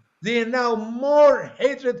him. They are now more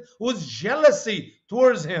hatred with jealousy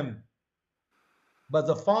towards him. But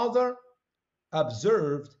the father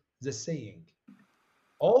observed the saying.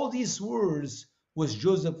 All these words was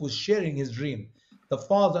Joseph was sharing his dream. The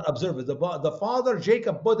father observed it. The father,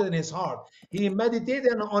 Jacob, put it in his heart. He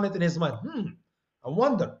meditated on it in his mind. I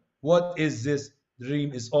wonder what is this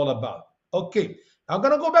dream is all about. Okay, I'm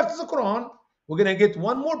going to go back to the Quran. We're going to get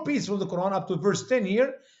one more piece from the Quran up to verse 10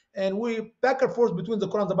 here. And we back and forth between the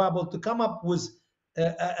Quran and the Bible to come up with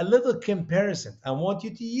a little comparison. I want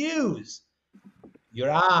you to use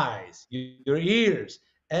your eyes, your ears,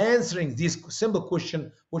 answering this simple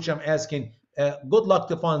question which I'm asking. Good luck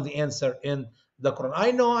to find the answer in the Quran.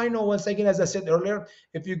 I know, once again, as I said earlier,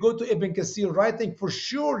 if you go to Ibn Kathir writing, for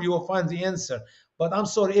sure you will find the answer. But I'm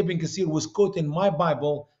sorry, Ibn Kathir was quoting my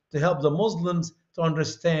Bible to help the Muslims to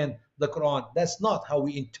understand the Quran. That's not how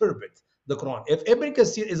we interpret the Quran. If Ibn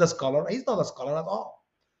Kathir is a scholar, he's not a scholar at all.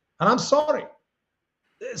 And I'm sorry.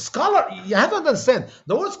 Scholar, you have to understand,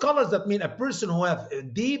 the word scholars that mean a person who have a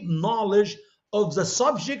deep knowledge of the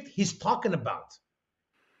subject he's talking about.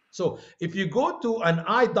 So if you go to an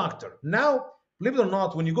eye doctor, now, believe it or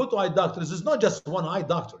not, when you go to eye doctors, it's not just one eye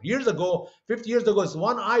doctor. Years ago, 50 years ago, it's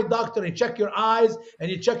one eye doctor, and you check your eyes,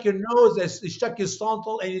 and you check your nose, and you check your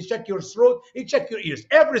frontal, and you check your throat, you check your ears.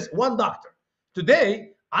 Every one doctor.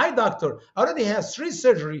 Today, eye doctor already has 3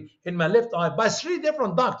 surgery in my left eye by 3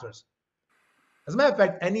 different doctors. As a matter of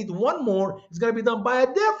fact, I need one more. It's going to be done by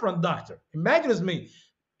a different doctor. Imagine with me.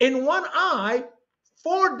 In one eye,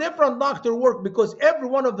 4 different doctors work because every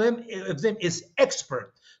one of them is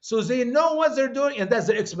expert. So they know what they're doing, and that's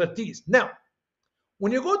their expertise. Now,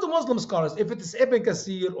 when you go to Muslim scholars, if it is Ibn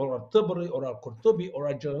Kathir or Al-Tabari or Al-Qurtubi or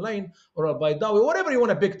Al-Jalalain or Al-Baydawi, whatever you want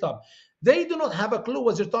to pick up, they do not have a clue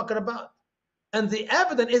what they're talking about. And the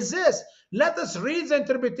evidence is this. Let us read the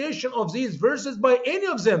interpretation of these verses by any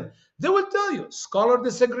of them. They will tell you, scholar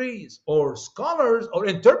disagrees, or scholars or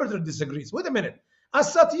interpreter disagrees. Wait a minute. I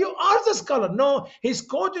thought you are the scholar. No, he's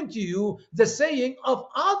quoting to you the saying of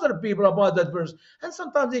other people about that verse. And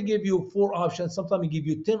sometimes they give you 4 options. Sometimes they give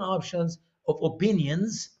you 10 options of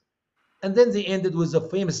opinions. And then they ended with a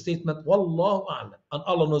famous statement, Wallahu a'lam, and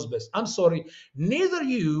Allah knows best. I'm sorry, neither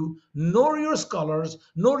you, nor your scholars,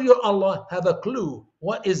 nor your Allah have a clue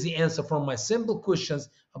what is the answer from my simple questions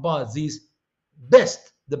about these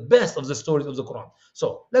the best of the stories of the Quran.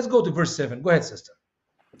 So let's go to verse 7. Go ahead, sister.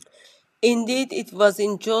 Indeed, it was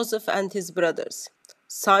in Joseph and his brothers.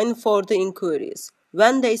 Sign for the inquiries.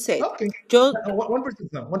 When they said, Okay, one verse at a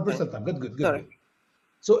time. One verse at a time. Good. Sorry.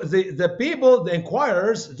 So the people, the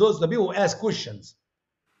inquirers, the people who ask questions,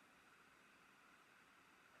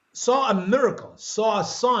 saw a miracle, saw a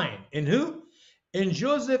sign in who? In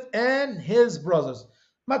Joseph and his brothers.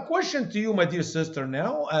 My question to you, my dear sister,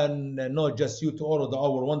 now, and not just you, to all of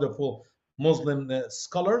our wonderful Muslim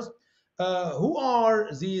scholars, who are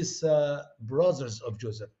these brothers of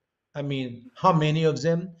Joseph? I mean, how many of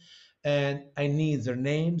them? And I need their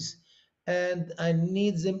names. And I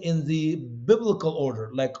need them in the biblical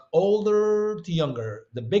order, like older to younger,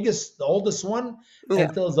 the oldest one,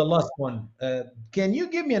 until the last one. Can you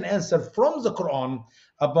give me an answer from the Quran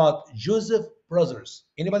about Joseph brothers?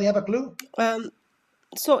 Anybody have a clue?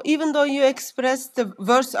 So even though you expressed the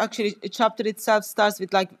verse, actually, chapter itself starts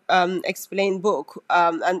with like explained book,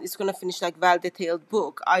 and it's gonna finish like well-detailed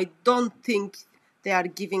book. I don't think they are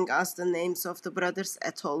giving us the names of the brothers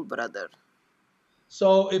at all, brother.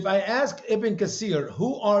 So if I ask Ibn Kathir,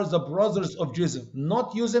 who are the brothers of Joseph,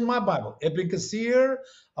 not using my Bible, Ibn Kathir,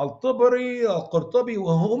 Al-Tabari, Al-Qurtubi,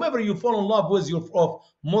 whomever you fall in love with of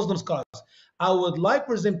Muslim scholars, I would like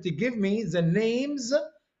for them to give me the names,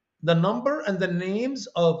 the number and the names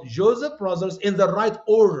of Joseph brothers in the right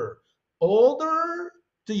order, older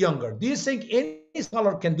to younger. Do you think any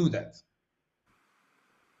scholar can do that?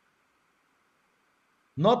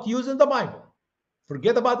 Not using the Bible.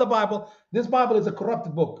 Forget about the Bible. This Bible is a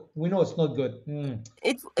corrupted book. We know it's not good. We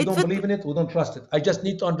don't believe in it. We don't trust it. I just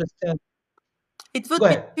need to understand. Go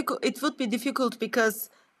ahead. It would be difficult because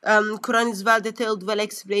Quran is well detailed, well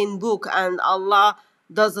explained book, and Allah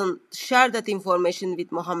doesn't share that information with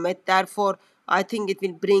Muhammad. Therefore, I think it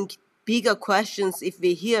will bring bigger questions if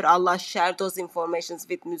we hear Allah share those informations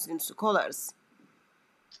with Muslim scholars.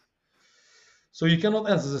 So you cannot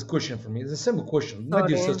answer this question for me. It's a simple question. My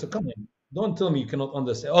dear sister, come on. Don't tell me you cannot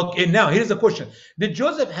understand. Okay, now here's the question. Did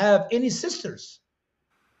Joseph have any sisters?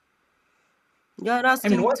 You're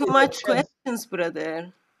asking too much questions,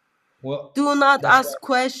 brother. Well, do not ask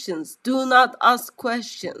questions. Do not ask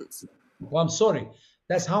questions. Well, I'm sorry.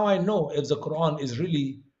 That's how I know if the Quran is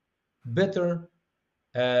really better,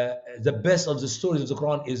 the best of the stories of the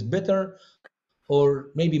Quran is better,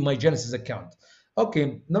 or maybe my Genesis account.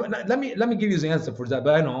 Okay, no, let me give you the answer for that.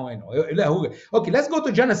 But I know. Okay, let's go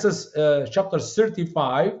to Genesis chapter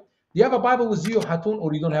 35. Do you have a Bible with you, Hatun,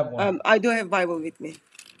 or you don't have one? I do have Bible with me.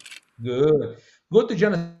 Good. Go to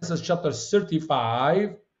Genesis chapter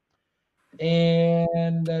 35,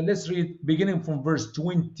 and let's read beginning from verse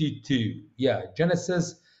 22. Yeah,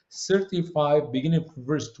 Genesis 35, beginning from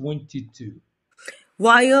verse 22.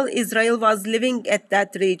 While Israel was living at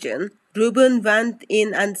that region, Reuben went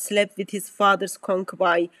in and slept with his father's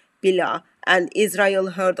concubine Bilhah, and Israel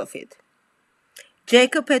heard of it.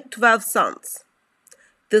 Jacob had 12 sons.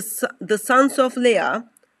 The sons of Leah,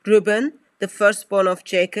 Reuben, the firstborn of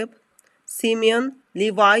Jacob, Simeon,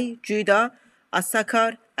 Levi, Judah,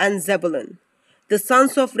 Issachar, and Zebulun. The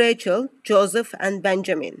sons of Rachel, Joseph and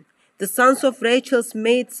Benjamin. The sons of Rachel's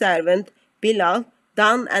maidservant, Bilhah,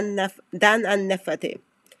 Dan and Naphtali.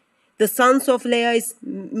 The sons of Leah's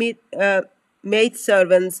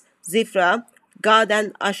maidservants, Ziphrah, Gad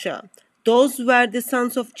and Asher. Those were the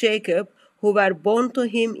sons of Jacob who were born to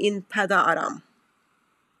him in Padan Aram.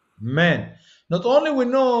 Man, not only we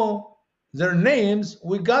know their names,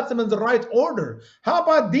 we got them in the right order. How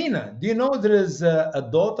about Dinah? Do you know there is a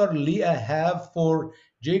daughter Leah have for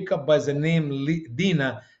Jacob by the name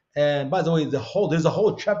Dinah? And by the way, there's a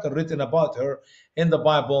whole chapter written about her in the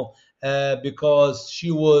Bible because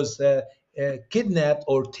she was kidnapped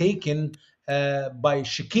or taken by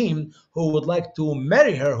Shechem, who would like to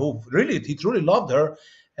marry her, he truly loved her.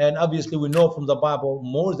 And obviously we know from the Bible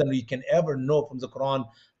more than we can ever know from the Quran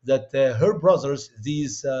that her brothers,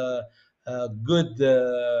 these good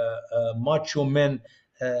macho men,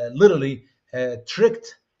 literally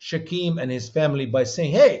tricked Shechem and his family by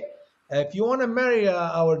saying, hey, if you want to marry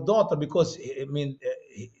our daughter, because I mean,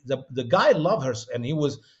 the guy loved her, and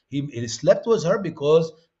he slept with her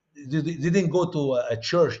because they didn't go to a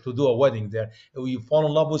church to do a wedding there. You fall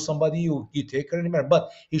in love with somebody, you take her and marry.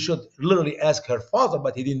 But he should literally ask her father,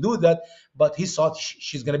 but he didn't do that. But he thought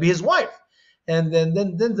she's going to be his wife. And then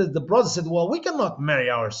the brother said, well, we cannot marry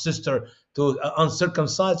our sister to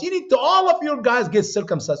uncircumcised. You need to, all of your guys get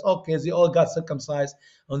circumcised. Okay, they all got circumcised.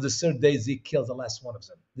 On the third day, they killed the last one of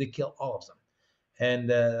them. They killed all of them.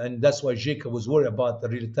 And that's why Jacob was worried about the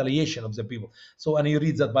retaliation of the people. So, and he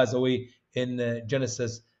reads that, by the way, in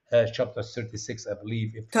Genesis chapter 36, I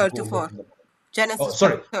believe. 34. Genesis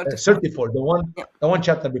 34. The one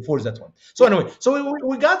chapter before that one. So anyway, so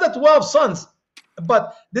we got the 12 sons.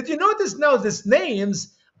 But did you notice now these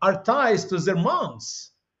names are ties to their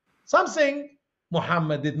moms? Something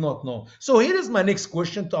Muhammad did not know. So here is my next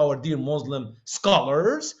question to our dear Muslim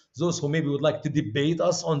scholars, those who maybe would like to debate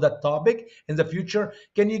us on that topic in the future.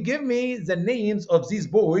 Can you give me the names of these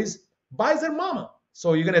boys by their mama?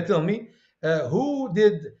 So you're going to tell me who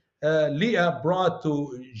did Leah brought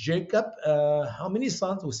to Jacob? How many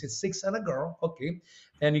sons? We said 6 and a girl. Okay.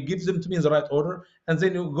 And he gives them to me in the right order. And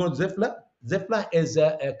then you go to Ziphrah. Ziphrah is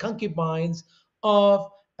a concubines of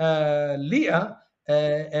Leah,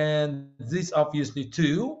 and these obviously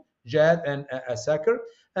two, Jad and Issachar.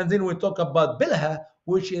 And then we talk about Bilhah,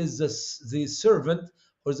 which is the servant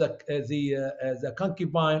or the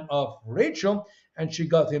concubine of Rachel, and she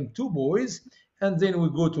got him 2 boys. And then we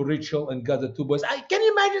go to Rachel and got the 2 boys. Can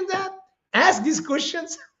you imagine that? Ask these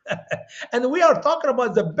questions. And we are talking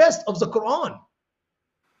about the best of the Quran.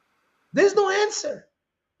 There's no answer.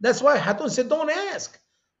 That's why Hatun said, don't ask.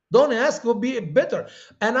 Don't ask, will be better.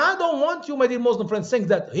 And I don't want you, my dear Muslim friends, think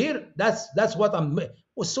that here, that's what I'm,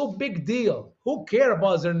 was so big deal. Who care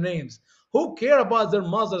about their names? Who care about their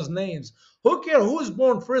mother's names? Who care who's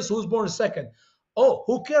born first, who's born second? Oh,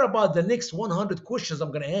 who care about the next 100 questions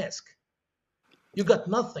I'm going to ask? You got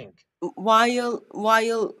nothing. While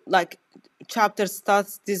like chapter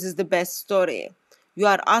starts, this is the best story. You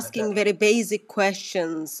are asking very basic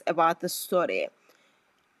questions about the story.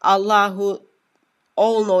 Allah, who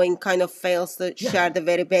all-knowing, kind of fails to share the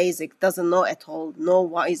very basic, doesn't know at all, no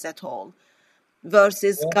wise at all.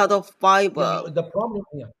 Versus God of Bible. The problem,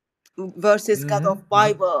 Versus God of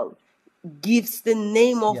Bible gives the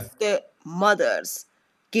name of the mothers,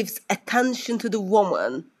 gives attention to the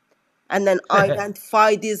woman, and then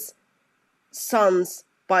identify these sons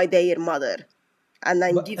by their mother, and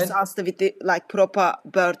then gives us the like proper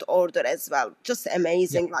birth order as well. Just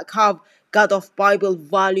amazing, like how God of Bible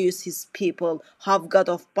values his people, how God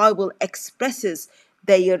of Bible expresses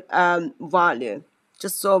their value.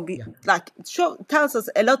 Just so like tells us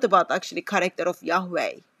a lot about actually character of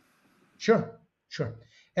Yahweh. Sure.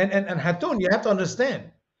 And Hatun, you have to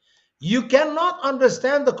understand, you cannot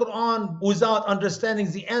understand the Quran without understanding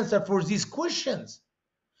the answer for these questions.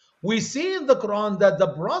 We see in the Quran that the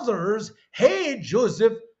brothers hate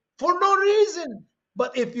Joseph for no reason.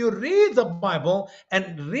 But if you read the Bible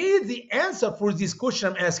and read the answer for this question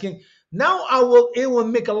I'm asking, now it will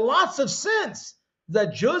make lots of sense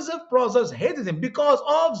that Joseph's brothers hated him because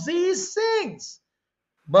of these things.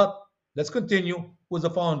 But let's continue with the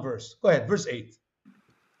following verse. Go ahead, verse 8.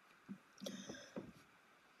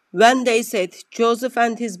 When they said Joseph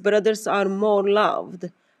and his brothers are more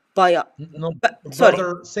loved by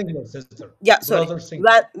brother singular, sister. Yeah, sorry.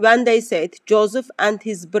 When they said Joseph and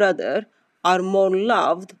his brother are more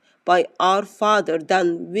loved by our father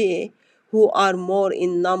than we, who are more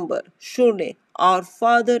in number, surely our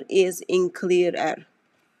father is in clear error.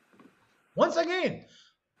 Once again,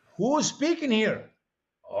 who's speaking here?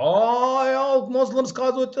 All Muslim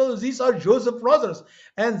scholars will tell you these are Joseph's brothers,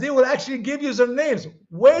 and they will actually give you their names.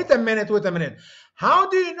 Wait a minute. How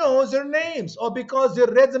do you know their names? Or because they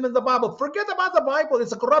read them in the Bible? Forget about the Bible.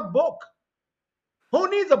 It's a corrupt book. Who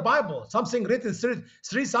needs a Bible? Something written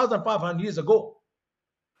 3,500 years ago.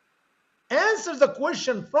 Answer the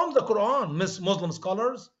question from the Quran, Muslim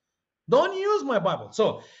scholars. Don't use my Bible.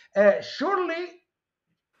 So, surely,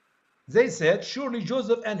 they said, surely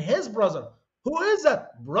Joseph and his brother. Who is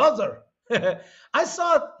that brother? I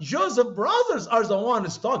thought Joseph's brothers are the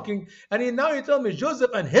ones talking, and now you tell me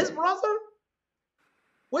Joseph and his brother?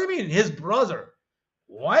 What do you mean, his brother?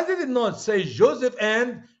 Why did it not say Joseph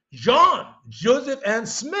and John, Joseph and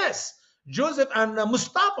Smith, Joseph and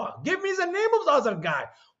Mustafa? Give me the name of the other guy.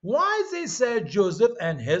 Why they said Joseph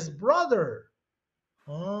and his brother?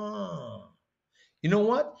 You know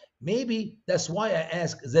what? Maybe that's why I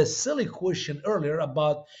asked the silly question earlier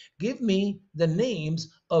about give me the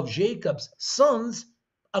names of Jacob's sons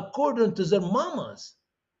according to their mamas.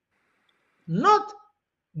 Not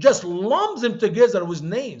just lump them together with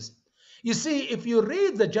names. You see, if you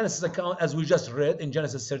read the Genesis account as we just read in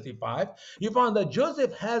Genesis 35, you find that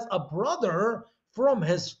Joseph has a brother from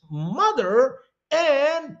his mother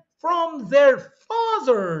and from their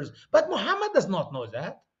fathers. But Muhammad does not know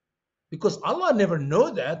that. Because Allah never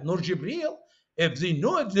knew that, nor Jibreel. If they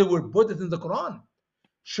knew it, they would put it in the Quran.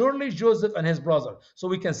 Surely Joseph and his brother. So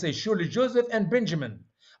we can say, surely Joseph and Benjamin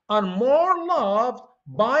are more loved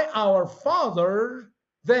by our father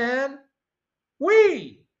than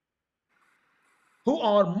we, who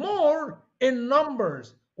are more in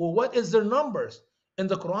numbers. Well, what is their numbers? In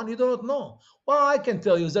the Quran, you don't know. Well, I can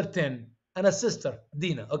tell you they're 10 and a sister,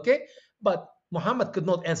 Dina, okay? But Muhammad could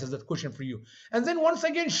not answer that question for you. And then once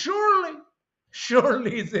again,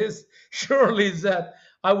 surely this, surely that.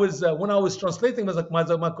 I was when I was translating my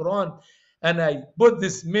Quran, and I put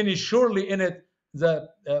this many surely in it.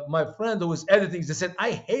 My friend who was editing, they said,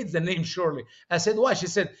 I hate the name surely. I said, why? She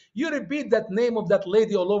said, you repeat that name of that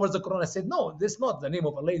lady all over the Quran. I said, no, this is not the name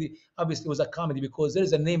of a lady. Obviously, it was a comedy because there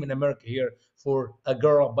is a name in America here for a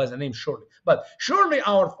girl by the name Shirley. But surely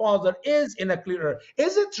our father is in a clear error.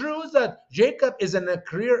 Is it true that Jacob is in a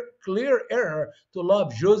clear error to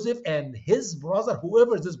love Joseph and his brother,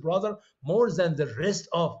 whoever is his brother, more than the rest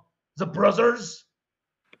of the brothers?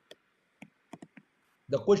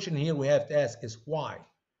 The question here we have to ask is why?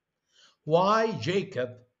 Why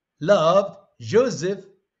Jacob loved Joseph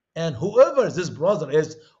and whoever this brother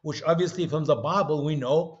is, which obviously from the Bible we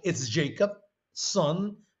know it's Jacob's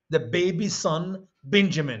son, the baby son,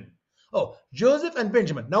 Benjamin. Oh, Joseph and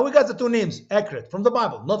Benjamin. Now we got the two names accurate from the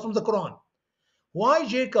Bible, not from the Quran. Why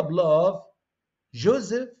Jacob loved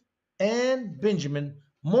Joseph and Benjamin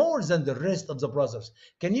more than the rest of the brothers.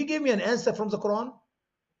 Can you give me an answer from the Quran?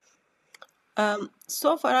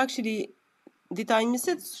 So far, actually, did I miss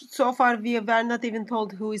it? So far, we were not even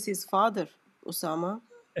told who is his father, Usama.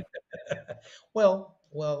 Well,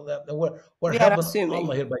 we're We are helping assuming.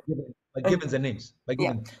 Allah here by giving the names, by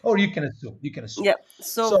Yeah. giving, or you can assume, you can assume. Yeah.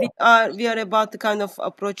 So So, we are about to kind of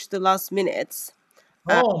approach the last minutes.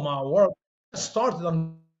 oh my word, started.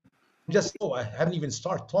 I'm just, oh, I haven't even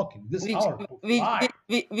started talking. This We hour will fly.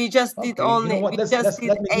 we just did Okay, you know only what? Let me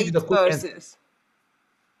give you 8 the quick answer. verses.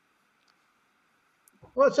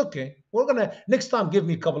 Well, it's okay. We're gonna next time give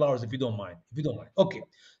me a couple hours if you don't mind. If you don't mind. Okay.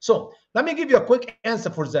 So let me give you a quick answer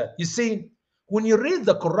for that. You see, when you read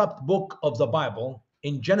the corrupt book of the Bible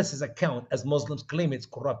in Genesis account, as Muslims claim it's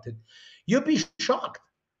corrupted, you'll be shocked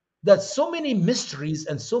that so many mysteries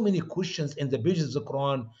and so many questions in the pages of the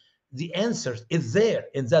Quran, the answers is there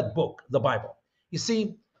in that book, the Bible. You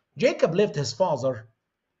see, Jacob left his father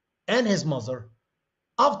and his mother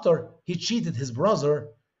after he cheated his brother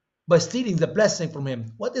by stealing the blessing from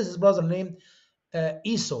him. What is his brother name?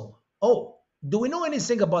 Esau. Oh, do we know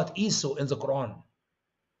anything about Esau in the Quran?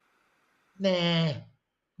 Nah,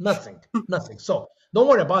 nothing, nothing. So don't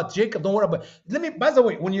worry about Jacob. Don't worry about. Let me. By the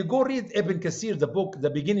way, when you go read Ibn Kathir, the book, the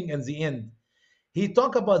beginning and the end, he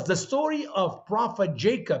talk about the story of Prophet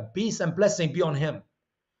Jacob, peace and blessing be on him.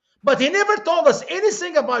 But he never told us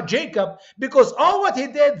anything about Jacob, because all what he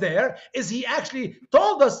did there is he actually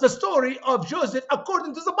told us the story of Joseph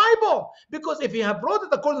according to the Bible. Because if he had brought it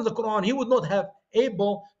according to the Quran, he would not have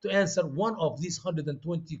able to answer one of these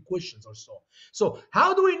 120 questions or so. So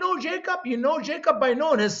how do we know Jacob? You know Jacob by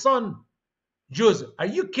knowing his son Joseph. Are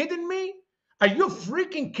you kidding me? Are you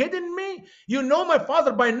freaking kidding me? You know my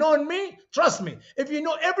father by knowing me? Trust me, if you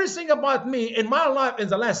know everything about me in my life in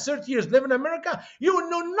the last 30 years living in America, you will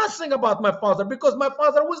know nothing about my father, because my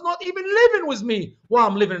father was not even living with me while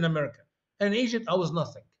I'm living in America. And in Egypt, I was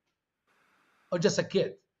nothing. I was just a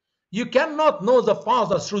kid. You cannot know the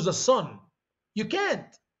father through the son. You can't.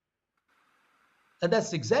 And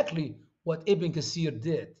that's exactly what Ibn Kathir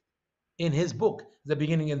did in his book, The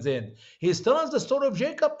Beginning and the End. He's telling us the story of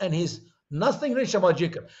Jacob, and he's nothing rich about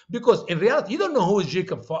Jacob. Because in reality, you don't know who is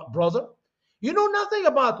Jacob's brother. You know nothing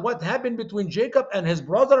about what happened between Jacob and his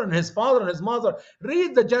brother and his father and his mother.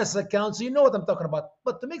 Read the Genesis account so you know what I'm talking about.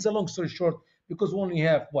 But to make the long story short, because we only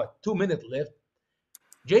have, 2 minutes left,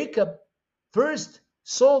 Jacob first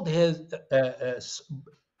sold his,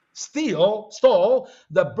 stole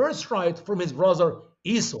the birthright from his brother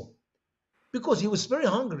Esau, because he was very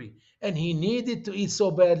hungry and he needed to eat so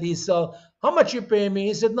badly. He said, how much you pay me?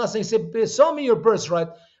 He said, nothing. He said, sell me your birthright.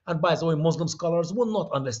 And by the way, Muslim scholars will not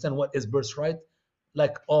understand what is birthright.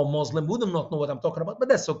 Like all Muslim, we do not know what I'm talking about, but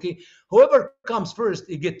that's okay. Whoever comes first,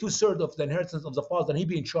 he get 2/3 of the inheritance of the father, and he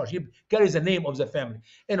be in charge. He carries the name of the family.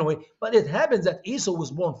 Anyway, but it happens that Esau was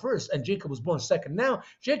born first and Jacob was born second. Now,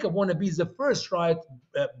 Jacob want to be the first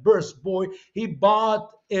birth boy. He bought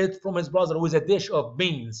it from his brother with a dish of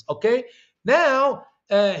beans, okay? Now,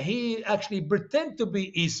 he actually pretended to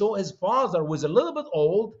be Esau. His father was a little bit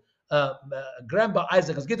old. Grandpa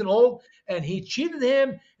Isaac is getting old, and he cheated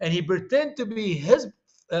him, and he pretended to be his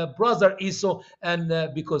brother Esau.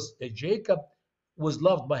 And because Jacob was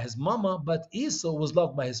loved by his mama, but Esau was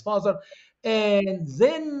loved by his father. And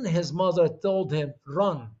then his mother told him,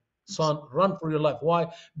 run, son, run for your life. Why?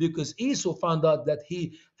 Because Esau found out that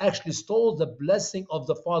he actually stole the blessing of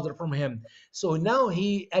the father from him. So now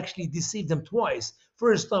he actually deceived him twice.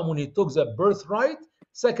 First time when he took the birthright,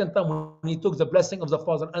 second time when he took the blessing of the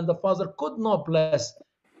father, and the father could not bless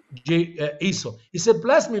Esau. He said,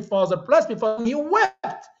 bless me, father, bless me, father. And he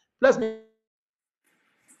wept, bless me.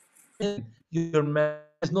 Your man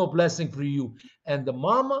is no blessing for you. And the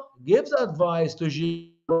mama gives advice to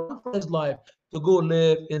Jacob for his life to go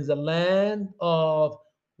live in the land of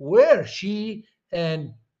where she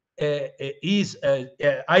and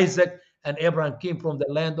Isaac and Abraham came from, the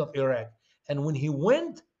land of Iraq. And when he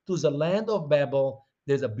went to the land of Babel,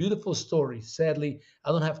 there's a beautiful story. Sadly, I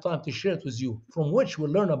don't have time to share it with you, from which we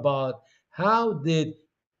learn about how did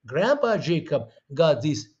Grandpa Jacob got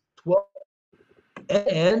these 12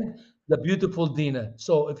 and the beautiful Dinah.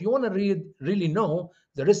 So if you want to really know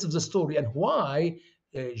the rest of the story and why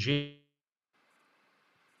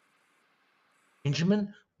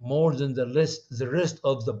Benjamin more than the rest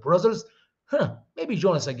of the brothers, maybe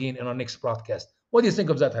join us again in our next broadcast. What do you think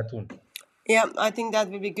of that, Hatun? Yeah, I think that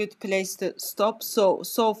will be a good place to stop.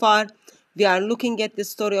 So far, we are looking at the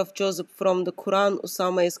story of Joseph from the Quran.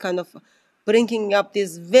 Usama is kind of bringing up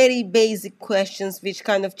these very basic questions, which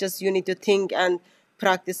kind of just you need to think and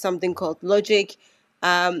practice something called logic.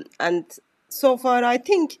 And so far, I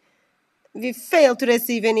think we failed to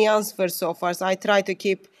receive any answer so far. So I tried to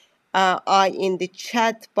keep eye in the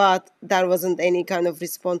chat, but there wasn't any kind of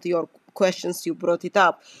response to your questions. You brought it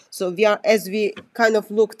up. So as we kind of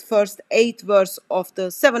looked first 8 verse of the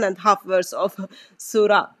 7.5 verse of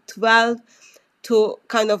Surah 12 to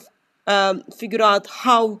kind of figure out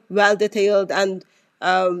how well detailed and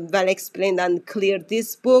well explained and clear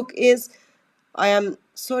this book is. I am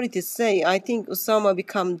sorry to say, I think Usama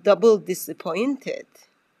become double disappointed.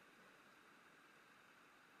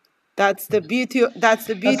 That's the beauty. That's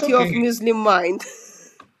the beauty of Muslim mind.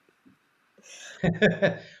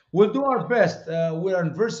 We'll do our best. We're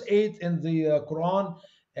in verse 8 in the Quran,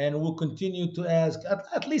 and we'll continue to ask.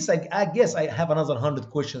 At least, I guess I have another 100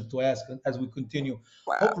 questions to ask as we continue.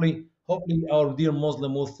 Wow. Hopefully, our dear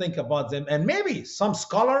Muslim will think about them, and maybe some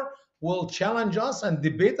scholar will challenge us and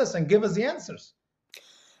debate us and give us the answers.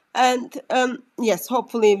 And yes,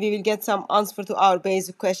 hopefully we will get some answer to our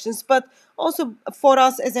basic questions. But also for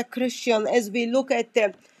us as a Christian, as we look at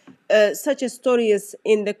the such a stories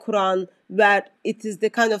in the Quran where it is the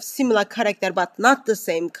kind of similar character but not the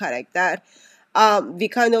same character, we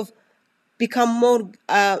kind of become more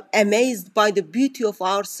amazed by the beauty of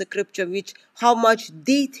our scripture, which how much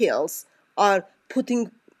details are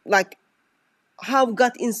putting, like how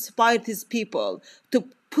God inspired his people to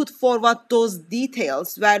put forward those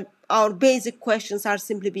details where our basic questions are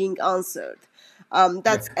simply being answered.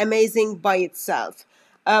 That's amazing by itself.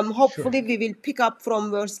 Hopefully we will pick up from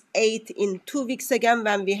verse 8 in 2 weeks again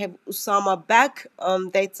when we have Usama back.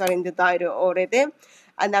 Dates are in the diary already.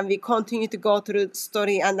 And then we continue to go through the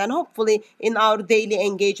story, and then hopefully in our daily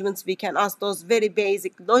engagements we can ask those very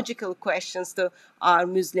basic logical questions to our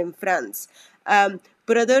Muslim friends.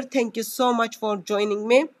 Brother, thank you so much for joining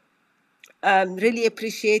me. Really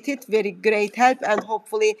appreciate it. Very great help, and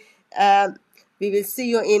hopefully we will see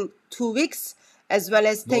you in 2 weeks. As well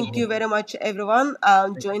as thank you very much everyone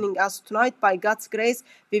joining us tonight. By God's grace,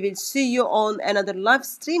 we will see you on another live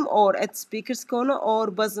stream or at Speaker's Corner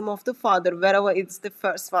or Bosom of the Father, wherever it's the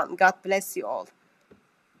first one. God bless you all.